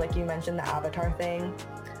go. Like you mentioned the avatar thing,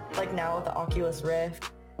 like now with the Oculus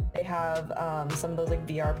Rift, they have some of those like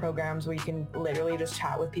VR programs where you can literally just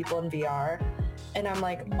chat with people in VR. And I'm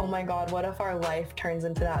like, oh my God, what if our life turns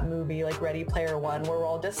into that movie like Ready Player One, where we're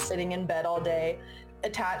all just sitting in bed all day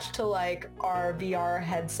attached to like our VR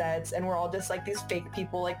headsets, and we're all just like these fake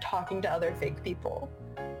people like talking to other fake people.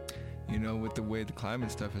 You know, with the way the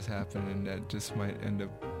climate stuff has happened, and that just might end up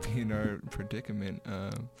being our predicament.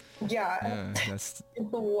 That's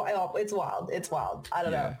it's wild. I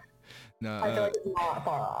don't know. No, I feel like it's not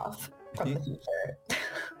far off from the future.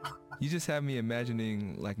 You just have me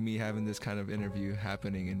imagining like me having this kind of interview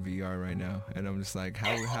happening in VR right now, and I'm just like,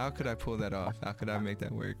 how could I pull that off? How could I make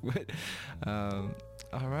that work? But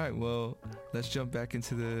all right, well, let's jump back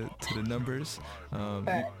into the numbers.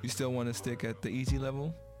 You still want to stick at the easy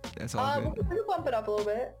level? That's all good. We can bump it up a little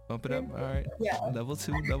bit. Bump it up? All right. Yeah. Level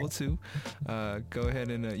two. Go ahead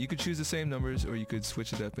and you could choose the same numbers, or you could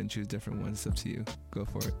switch it up and choose different ones. It's up to you. Go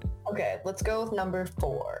for it. Okay, let's go with number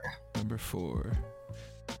 4. Number 4.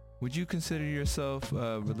 Would you consider yourself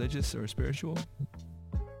religious or spiritual?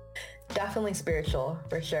 Definitely spiritual,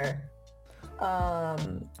 for sure.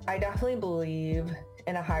 I definitely believe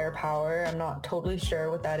in a higher power. I'm not totally sure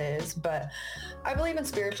what that is, but I believe in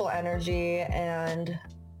spiritual energy, and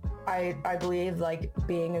I believe like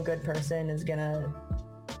being a good person is gonna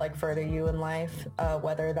like further you in life,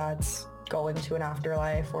 whether that's going to an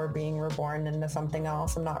afterlife or being reborn into something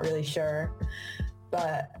else. I'm not really sure,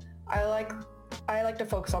 but I like to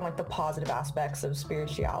focus on like the positive aspects of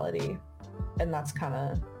spirituality, and that's kind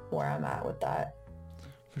of where I'm at with that.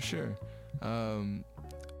 For sure.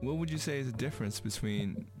 What would you say is the difference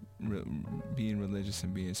between being religious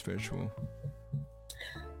and being spiritual?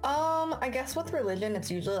 I guess with religion,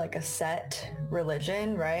 it's usually like a set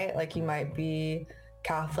religion, right? Like you might be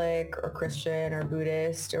Catholic or Christian or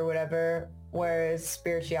Buddhist or whatever, whereas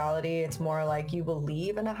spirituality, it's more like you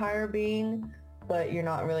believe in a higher being, but you're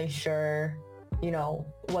not really sure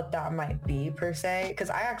what that might be per se, because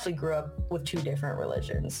I actually grew up with two different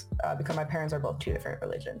religions because my parents are both two different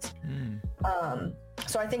religions.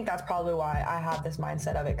 So I think that's probably why I have this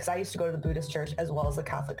mindset of it, because I used to go to the Buddhist church as well as the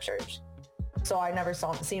Catholic church. So I never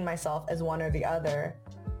seen myself as one or the other,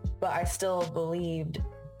 but I still believed,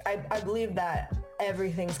 I believe that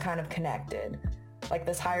everything's kind of connected. Like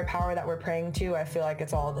this higher power that we're praying to, I feel like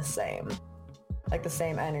it's all the same, like the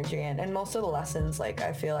same energy. And most of the lessons, like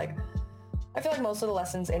I feel like most of the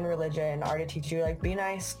lessons in religion are to teach you, like, be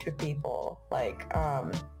nice to people. Like,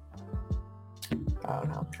 I don't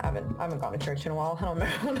know. I haven't gone to church in a while. I don't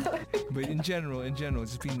remember. But in general,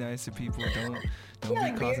 just be nice to people. Don't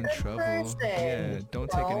like, be causing trouble. Person, yeah,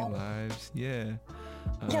 don't take any lives. Yeah.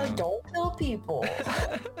 Yeah, like, don't kill people.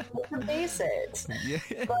 The basics.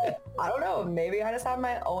 Yeah. But I don't know. Maybe I just have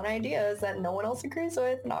my own ideas that no one else agrees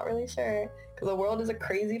with. Not really sure. Because the world is a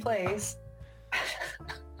crazy place.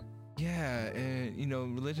 Yeah,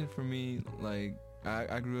 and religion for me, like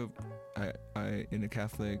I grew up I in a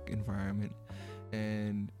Catholic environment,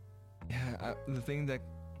 and yeah, the thing that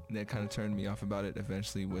kind of turned me off about it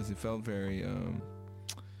eventually was it felt very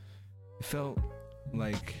it felt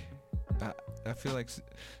like I feel like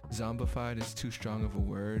zombified is too strong of a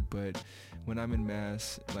word, but when I'm in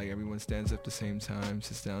mass, like everyone stands up at the same time,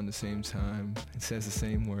 sits down at the same time, and says the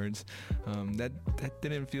same words. That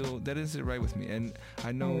isn't right with me, and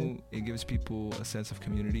I know it gives people a sense of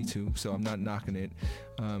community too. So I'm not knocking it,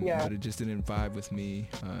 but it just didn't vibe with me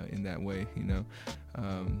in that way,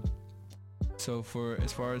 So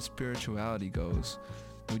as far as spirituality goes,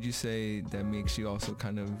 would you say that makes you also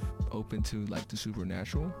kind of open to like the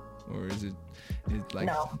supernatural? Or is it like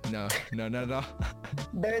no, not at all?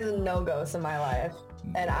 There's no ghosts in my life,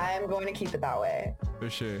 and I am going to keep it that way. For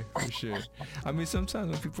sure. I mean,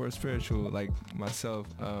 sometimes when people are spiritual, like myself,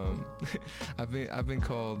 I've been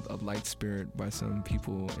called a light spirit by some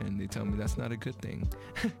people, and they tell me that's not a good thing.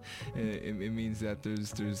 it means that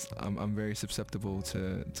I'm very susceptible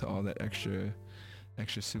to all that extra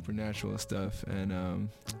supernatural stuff, and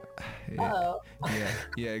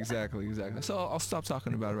yeah, exactly. So I'll stop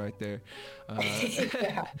talking about it right there.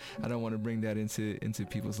 I don't want to bring that into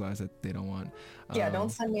people's lives that they don't want. Don't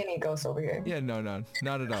send me any ghosts over here. Yeah, no,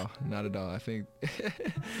 not at all. I think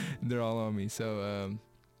they're all on me. So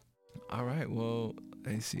all right, well,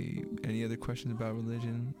 let's see, any other questions about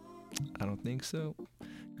religion? I don't think so.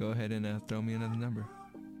 Go ahead and throw me another number.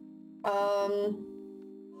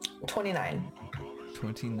 29.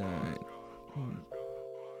 29.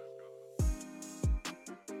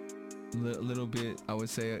 Little bit, I would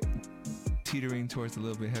say, teetering towards a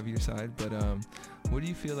little bit heavier side, but what do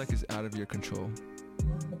you feel like is out of your control?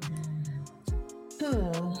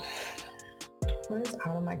 What is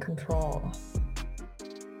out of my control?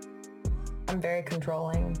 I'm very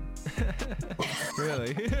controlling.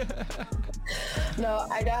 Really? No,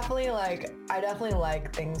 I definitely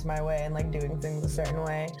like things my way and like doing things a certain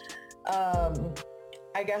way.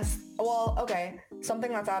 I guess, well, okay,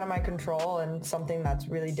 something that's out of my control and something that's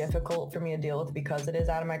really difficult for me to deal with because it is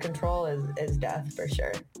out of my control is death, for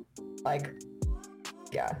sure. Like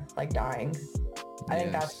dying. I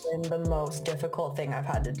think that's been the most difficult thing I've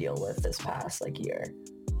had to deal with this past year.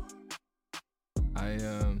 I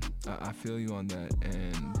feel you on that,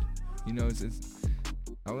 and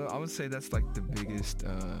I would say that's like the biggest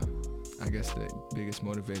I guess the biggest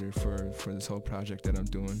motivator for this whole project that I'm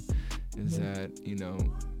doing is that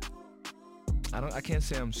I can't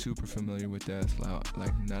say I'm super familiar with death,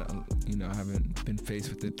 like not I haven't been faced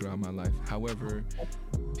with it throughout my life. However,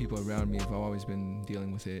 people around me have always been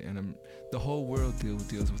dealing with it, and the whole world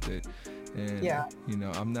deals with it. And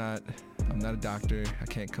I'm not a doctor. I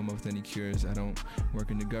can't come up with any cures. I don't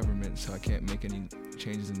work in the government, so I can't make any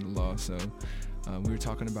changes in the law. So we were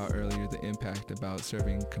talking about earlier the impact about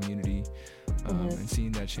serving community and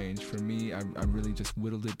seeing that change. For me, I really just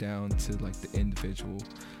whittled it down to like the individual.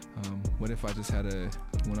 What if I just had a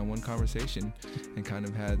one-on-one conversation and kind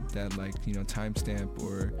of had that timestamp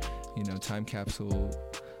or time capsule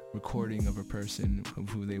recording of a person, of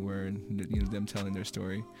who they were, and them telling their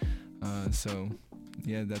story. So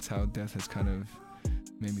yeah, that's how death has kind of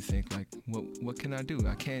made me think, like, what can I do?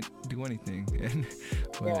 I can't do anything, and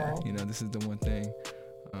this is the one thing.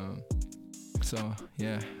 So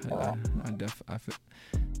yeah, I feel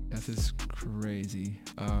death is crazy.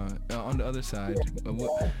 On the other side,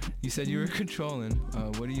 you said you were controlling.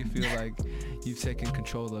 What do you feel like you've taken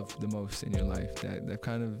control of the most in your life that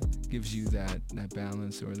kind of gives you that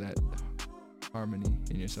balance or that harmony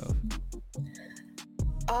in yourself?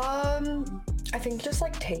 I think just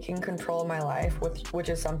taking control of my life, which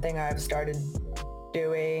is something I've started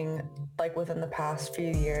doing within the past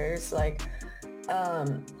few years.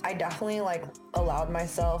 I definitely like allowed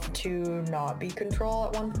myself to not be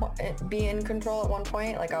be in control at one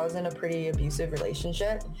point. Like I was in a pretty abusive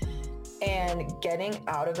relationship, and getting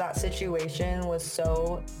out of that situation was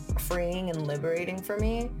so freeing and liberating for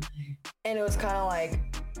me. And it was kind of like,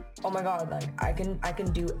 oh my God, like I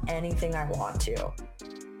can do anything I want to.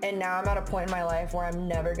 And now I'm at a point in my life where I'm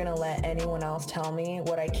never going to let anyone else tell me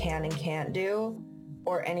what I can and can't do,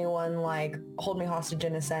 or anyone like hold me hostage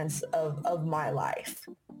in a sense of my life.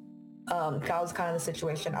 That was kind of the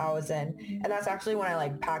situation I was in. And that's actually when I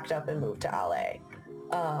like packed up and moved to LA.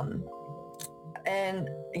 And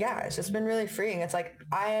yeah, it's just been really freeing. It's like,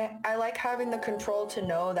 I like having the control to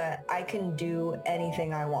know that I can do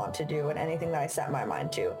anything I want to do and anything that I set my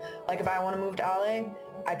mind to. Like if I want to move to LA,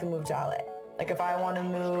 I can move to LA. Like if I want to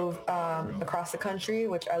move across the country,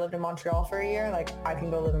 which I lived in Montreal for a year, like I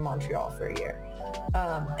can go live in Montreal for a year.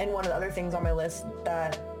 And one of the other things on my list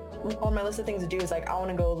of things to do is like, I want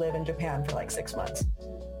to go live in Japan for like 6 months.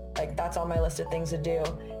 Like that's on my list of things to do.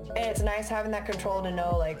 And it's nice having that control to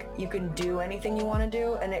know like you can do anything you want to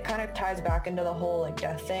do. And it kind of ties back into the whole like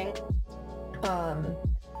death thing.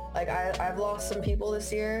 Like I've lost some people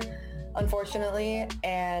this year, unfortunately,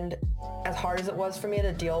 and as hard as it was for me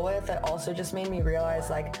to deal with, it also just made me realize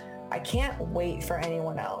like I can't wait for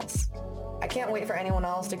anyone else. I can't wait for anyone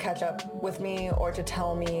else to catch up with me or to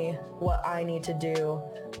tell me what I need to do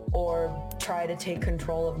or try to take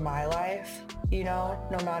control of my life, you know,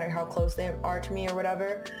 no matter how close they are to me or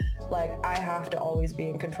whatever. Like I have to always be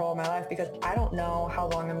in control of my life because I don't know how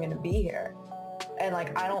long I'm going to be here. And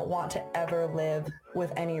like, I don't want to ever live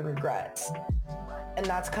with any regrets. And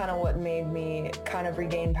that's kind of what made me kind of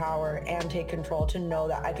regain power and take control to know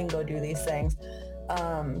that I can go do these things.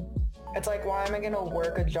 It's like, why am I going to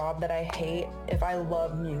work a job that I hate if I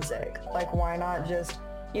love music? Like, why not just,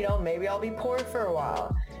 you know, maybe I'll be poor for a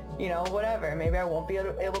while, you know, whatever. Maybe I won't be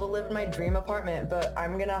able to live in my dream apartment, but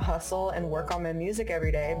I'm going to hustle and work on my music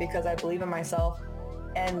every day because I believe in myself.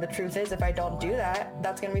 And the truth is, if I don't do that,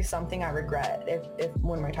 that's going to be something I regret if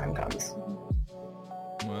when my time comes.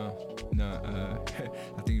 Wow. No,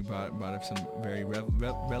 I think you brought up some very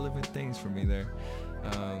relevant things for me there.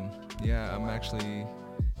 Yeah, I'm actually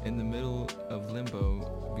in the middle of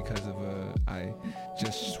limbo because of I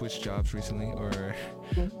just switched jobs recently, or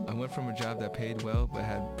I went from a job that paid well but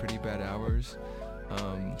had pretty bad hours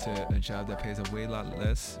to a job that pays a way lot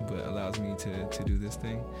less but allows me to do this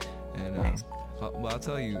thing. And Nice. I'll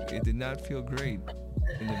tell you, it did not feel great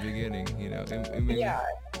in the beginning. You know, it made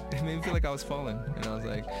it made me feel like I was falling, and I was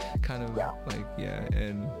like, kind of like,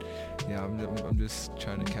 and I'm just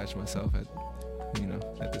trying to catch myself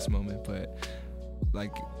at this moment. But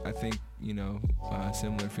like, I think,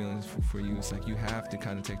 similar feelings for you. It's like you have to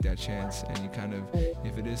kind of take that chance, and you kind of,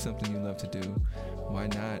 if it is something you love to do, why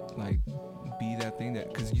not like be that thing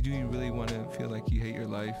that, because you really want to feel like you hate your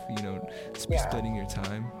life, splitting your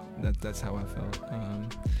time. That's how I felt.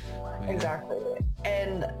 Exactly.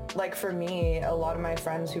 And like for me, a lot of my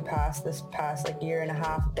friends who passed this past like year and a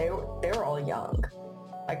half, they were all young.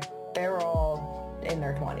 Like they were all in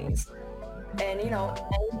their 20s. And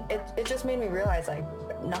it just made me realize like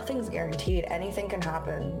nothing's guaranteed. Anything can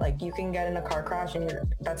happen. Like you can get in a car crash and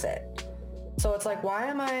that's it. So it's like, why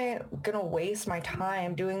am I gonna waste my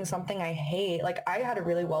time doing something I hate? Like I had a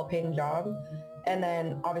really well-paying job, and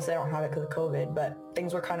then obviously I don't have it because of COVID, but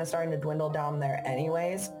things were kind of starting to dwindle down there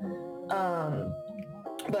anyways.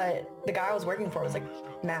 But the guy I was working for was like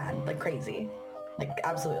mad, like crazy, like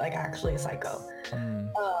absolutely, like actually a psycho.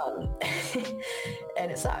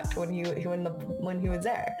 And it sucked when he was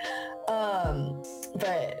there.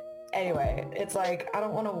 But anyway, it's like, I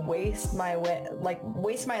don't want to waste my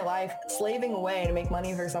life slaving away to make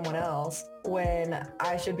money for someone else when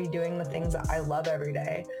I should be doing the things that I love every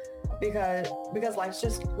day, because life's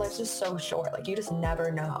just so short. Like you just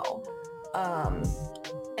never know.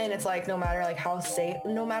 And it's like, no matter how safe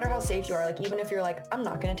you are, like even if you're like, I'm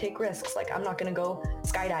not going to take risks, like I'm not going to go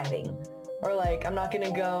skydiving, or like I'm not going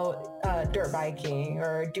to go dirt biking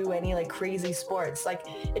or do any like crazy sports. Like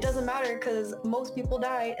it doesn't matter, because most people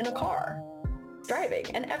die in a car driving,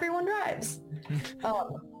 and everyone drives.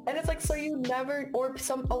 And it's like, so you never, or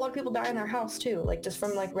a lot of people die in their house too, like just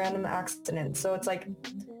from like random accidents. So it's like,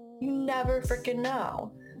 you never freaking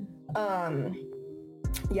know.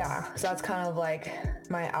 Yeah, so that's kind of like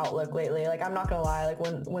my outlook lately. Like I'm not gonna lie, like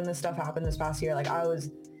when this stuff happened this past year, like I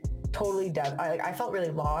was totally I felt really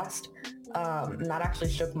lost. And that actually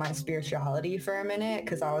shook my spirituality for a minute,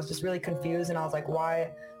 because I was just really confused, and I was like,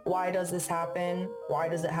 why does this happen? Why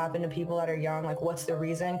does it happen to people that are young? Like what's the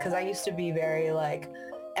reason? Because I used to be very like,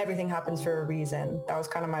 everything happens for a reason. That was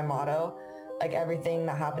kind of my motto. like everything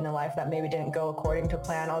that happened in life that maybe didn't go according to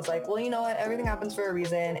plan, I was like, well, you know what? Everything happens for a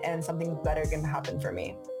reason, and something better can happen for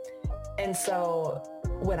me. And so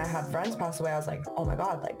when I had friends pass away, I was like, oh my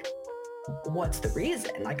God, like, what's the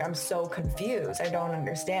reason? Like, I'm so confused. I don't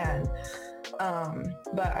understand.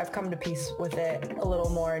 But I've come to peace with it a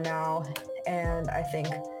little more now. And I think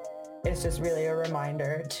it's just really a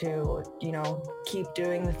reminder to, you know, keep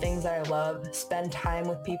doing the things that I love, spend time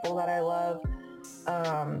with people that I love,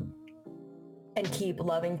 and keep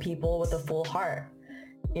loving people with a full heart.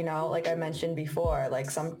 You know, like I mentioned before, like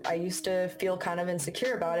I used to feel kind of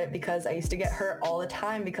insecure about it because I used to get hurt all the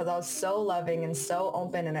time because I was so loving and so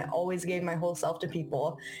open, and I always gave my whole self to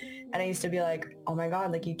people. And I used to be like, oh my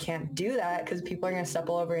God, like you can't do that because people are going to step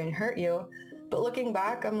all over you and hurt you. But looking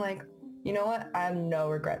back, I'm like, you know what? I have no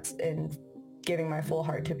regrets in giving my full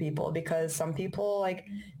heart to people, because some people like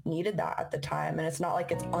needed that at the time, and it's not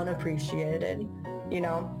like it's unappreciated, you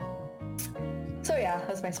know? So yeah,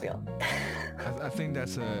 that's my spiel. I think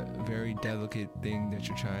that's a very delicate thing that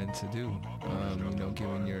you're trying to do. You know,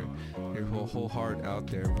 giving your whole heart out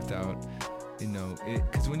there without, you know,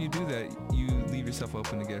 because when you do that, you leave yourself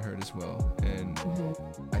open to get hurt as well. And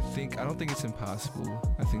I don't think it's impossible.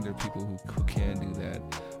 I think there are people who can do that.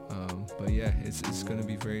 But yeah, it's going to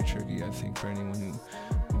be very tricky, I think, for anyone who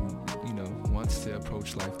you know, wants to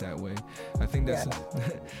approach life that way. I think that's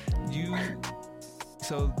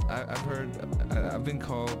So I've been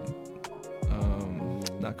called,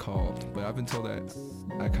 not called, but I've been told that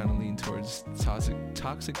I kind of lean towards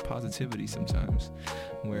toxic positivity sometimes,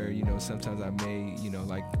 where, you know, sometimes I may, you know,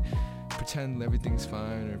 like pretend everything's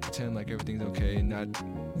fine or pretend like everything's okay and not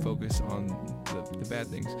focus on the bad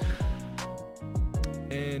things.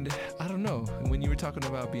 And I don't know, when you were talking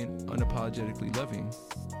about being unapologetically loving,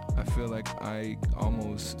 I feel like I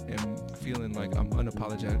almost am feeling like I'm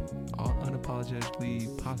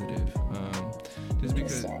unapologetically positive. Just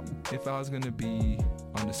because if I was going to be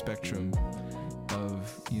on the spectrum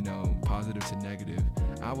of, you know, positive to negative,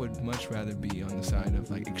 I would much rather be on the side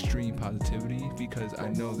of like extreme positivity, because I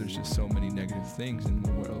know there's just so many negative things in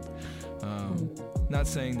the world. Not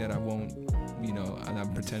saying that I won't, you know, and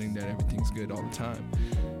I'm pretending that everything's good all the time.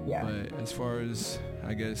 Yeah. But as far as,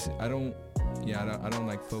 I guess, I don't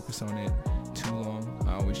like focus on it too long.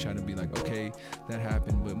 I always try to be like, okay, that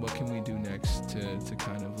happened, but what can we do next to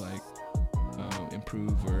kind of like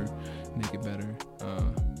improve or make it better?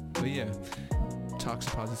 But yeah,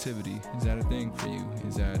 toxic positivity, is that a thing for you?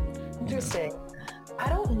 Is that interesting? I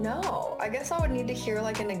don't know. I guess I would need to hear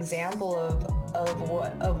like an example of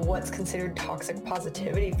what's considered toxic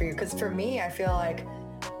positivity for you. Because for me, I feel like,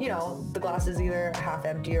 you know, the glass is either half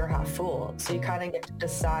empty or half full. So you kind of get to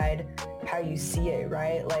decide how you see it,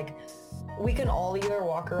 right? Like, we can all either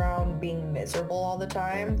walk around being miserable all the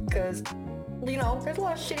time, because, you know, there's a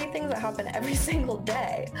lot of shitty things that happen every single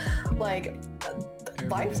day. Like,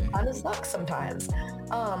 life kind of sucks sometimes.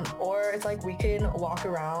 Or it's like we can walk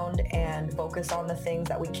around and focus on the things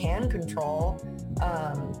that we can control.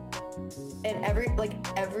 And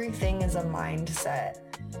everything is a mindset.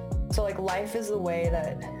 So like life is the way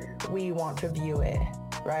that we want to view it,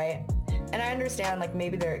 right? And I understand like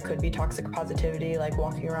maybe there could be toxic positivity, like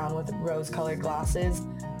walking around with rose-colored glasses,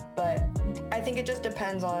 but I think it just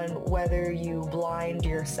depends on whether you blind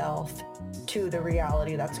yourself to the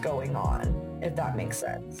reality that's going on, if that makes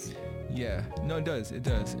sense. Yeah, no, it does.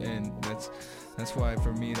 And that's why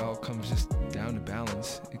for me it all comes just down to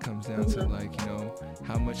balance. It comes down to like, you know,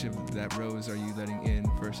 how much of that rose are you letting in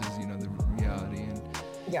versus, you know, the reality. And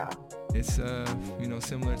yeah, it's you know,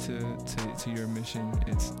 similar to your mission.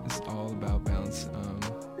 It's all about balance.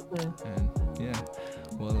 And yeah,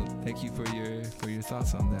 well, thank you for your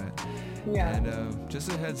thoughts on that. Yeah. And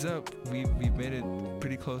just a heads up, we've made it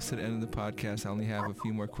pretty close to the end of the podcast. I only have a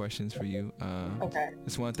few more questions for you. Okay.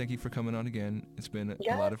 Just want to thank you for coming on again. It's been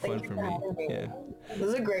a lot of fun for me. Yeah. This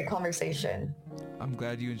was a great conversation. I'm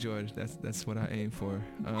glad you enjoyed it. That's what I aim for.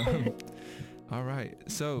 All right.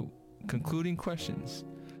 So, concluding questions.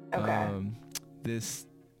 Okay. This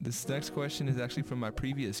next question is actually from my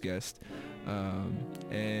previous guest,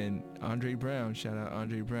 and Andre Brown. Shout out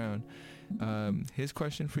Andre Brown. His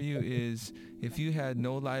question for you is: if you had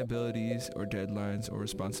no liabilities or deadlines or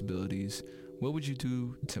responsibilities, what would you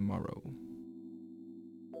do tomorrow?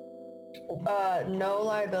 No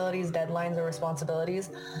liabilities, deadlines, or responsibilities.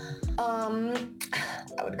 I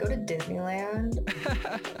would go to Disneyland,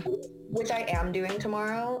 which I am doing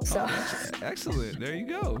tomorrow. So excellent. There you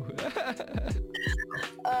go.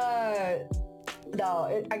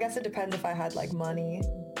 No, I guess it depends if I had like money.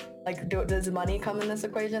 Like, does money come in this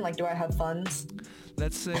equation? Like, do I have funds?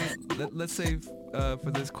 Let's say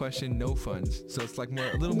for this question, no funds. So it's like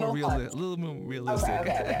a little more realistic.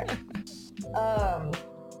 Okay.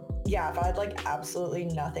 Yeah, if I had like absolutely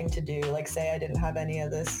nothing to do, like say I didn't have any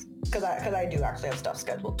of this, because I do actually have stuff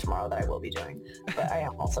scheduled tomorrow that I will be doing, but I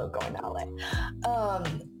am also going to LA.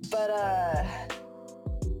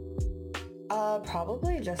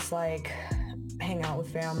 Probably just like hang out with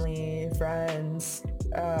family, friends,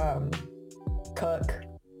 cook.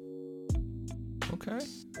 Okay,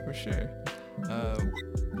 for sure.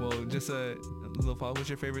 Well, just a little follow. What's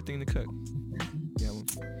your favorite thing to cook? Yeah.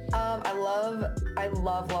 I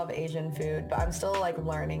love Asian food, but I'm still like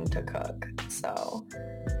learning to cook. So,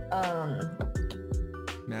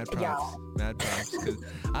 mad props. Yeah. Mad props. 'Cause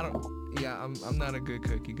I'm not a good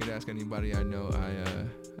cook. You could ask anybody I know.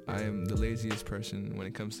 I am the laziest person when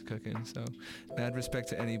it comes to cooking. So, mad respect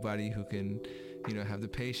to anybody who can, have the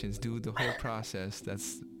patience, do the whole process.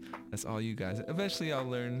 That's all you guys. Eventually I'll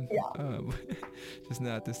learn, just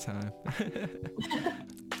not this time.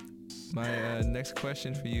 My next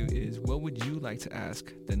question for you is, what would you like to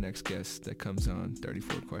ask the next guest that comes on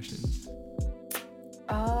 34 Questions?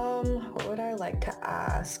 What would I like to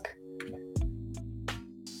ask?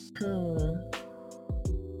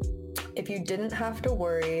 If you didn't have to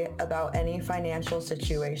worry about any financial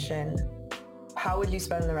situation, how would you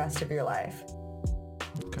spend the rest of your life?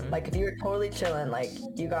 Okay. Like if you were totally chilling, like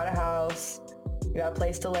you got a house, you got a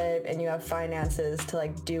place to live, and you have finances to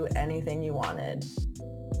like do anything you wanted,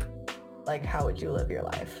 like how would you live your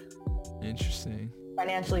life? Interesting.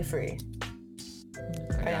 Financially free.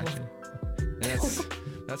 I got you.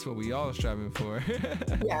 That's what we all striving for.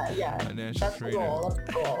 Yeah. Financial that's freedom. That's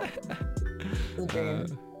the goal. The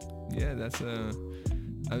dream. Yeah, that's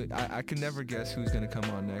I can never guess who's gonna come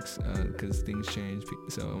on next because things change.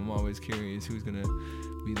 So I'm always curious who's gonna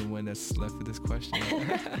be the one that's left with this question.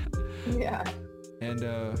 Yeah. And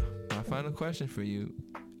my final question for you,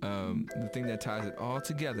 the thing that ties it all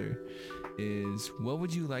together, is what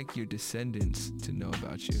would you like your descendants to know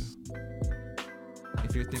about you?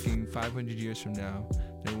 If you're thinking 500 years from now,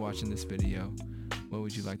 they're watching this video, what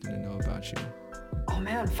would you like them to know about you? Oh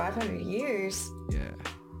man, 500 years? Yeah.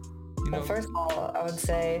 Well, first of all, I would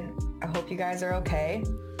say, I hope you guys are okay.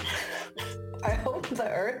 I hope the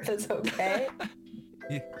earth is okay.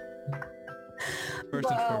 Yeah. First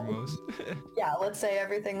and foremost. Yeah, let's say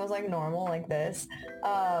everything was like normal like this.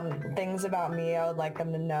 Things about me I would like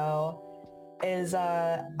them to know is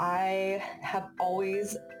I have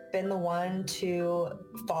always been the one to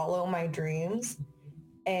follow my dreams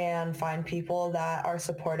and find people that are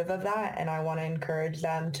supportive of that, and I want to encourage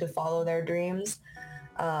them to follow their dreams.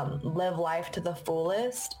 Live life to the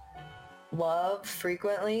fullest, love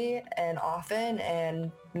frequently and often,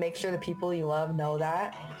 and make sure the people you love know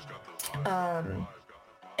that.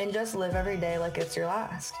 And just live every day like it's your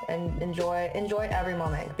last, and enjoy every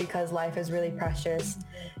moment, because life is really precious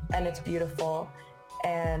and it's beautiful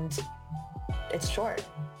and it's short,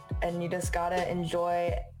 and you just gotta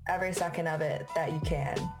enjoy every second of it that you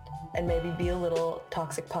can, and maybe be a little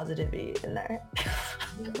toxic positivity in there.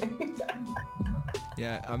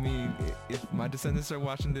 Yeah, I mean, if my descendants are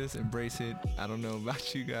watching this, embrace it. I don't know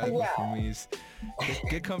about you guys, but for me, it's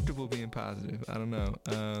get comfortable being positive. I don't know.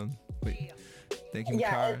 But thank you,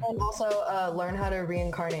 yeah, and also learn how to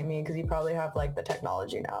reincarnate me, because you probably have like the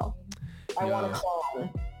technology now. I want to clone.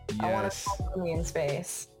 Yes. I want to clone me in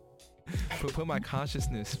space. Put my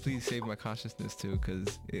consciousness. Please save my consciousness too,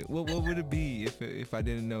 because what would it be if I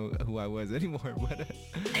didn't know who I was anymore? But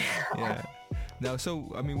yeah. Now,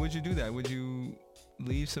 so I mean, would you do that? Would you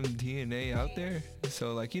leave some DNA out there?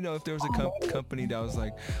 So like, if there was a company that was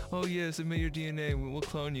like, oh yeah, submit your DNA, we'll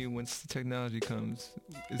clone you once the technology comes.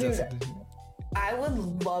 Is that something? I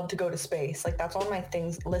would love to go to space. Like that's on my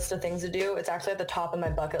list of things to do. It's actually at the top of my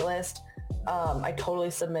bucket list. I totally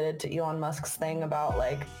submitted to Elon Musk's thing about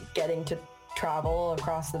like getting to travel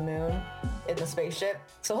across the moon in the spaceship.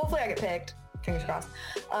 So hopefully I get picked. Fingers crossed.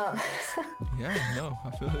 Yeah, no, I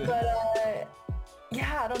feel it. But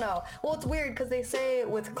yeah, I don't know. Well, it's weird because they say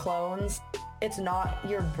with clones, it's not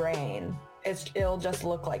your brain. It'll just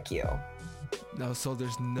look like you. No, so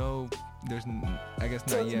there's I guess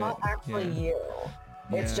so not it's yet. not actually you.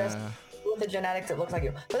 It's just with the genetics, it looks like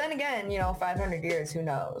you. But then again, 500 years, who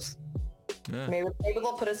knows? Yeah. Maybe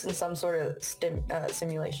they'll put us in some sort of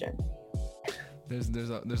simulation.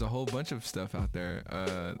 There's a whole bunch of stuff out there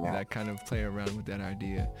that kind of play around with that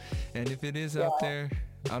idea, and if it is out there,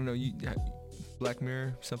 I don't know, Black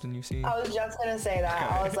Mirror, something you've seen? I was just gonna say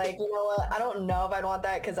that. I was like, you know what? I don't know if I'd want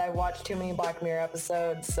that because I watched too many Black Mirror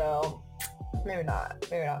episodes. So maybe not.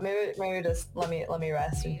 Maybe just let me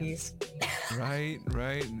rest in peace. Right.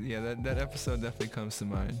 Yeah, that episode definitely comes to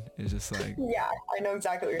mind. It's just like, Yeah, I know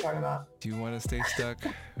exactly what you're talking about. do you want to stay stuck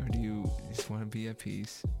or do you just want to be at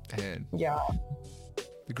peace? And Yeah.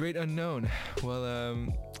 the great unknown. Well,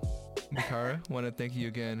 Mikara, want to thank you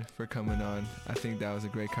again for coming on. I think that was a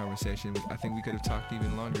great conversation. I think we could have talked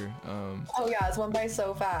even longer. Oh yeah, it's went by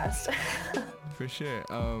so fast. For sure.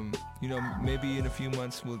 Maybe in a few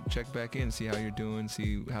months we'll check back in, see how you're doing,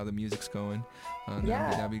 see how the music's going.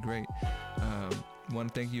 That'd be great.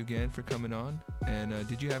 Want to thank you again for coming on. And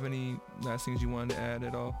did you have any last things you wanted to add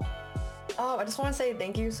at all? Oh, I just want to say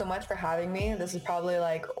thank you so much for having me. This is probably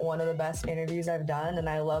like one of the best interviews I've done, and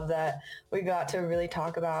I love that we got to really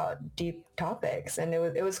talk about deep topics, and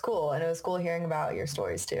it was cool, and it was cool hearing about your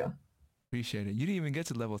stories too. Appreciate it. You didn't even get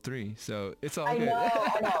to level 3, so it's all I good.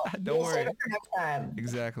 I know. Don't We'll worry. save it for next time.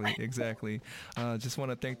 Exactly. Just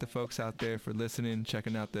want to thank the folks out there for listening,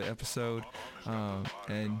 checking out the episode.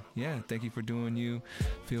 And yeah, thank you for doing you.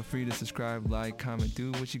 Feel free to subscribe, like, comment,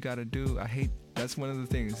 do what you got to do. That's one of the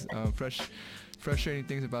things, frustrating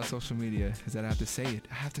things about social media is that I have to say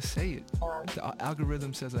it. The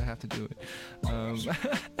algorithm says I have to do it.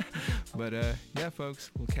 But yeah,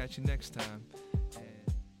 folks, we'll catch you next time.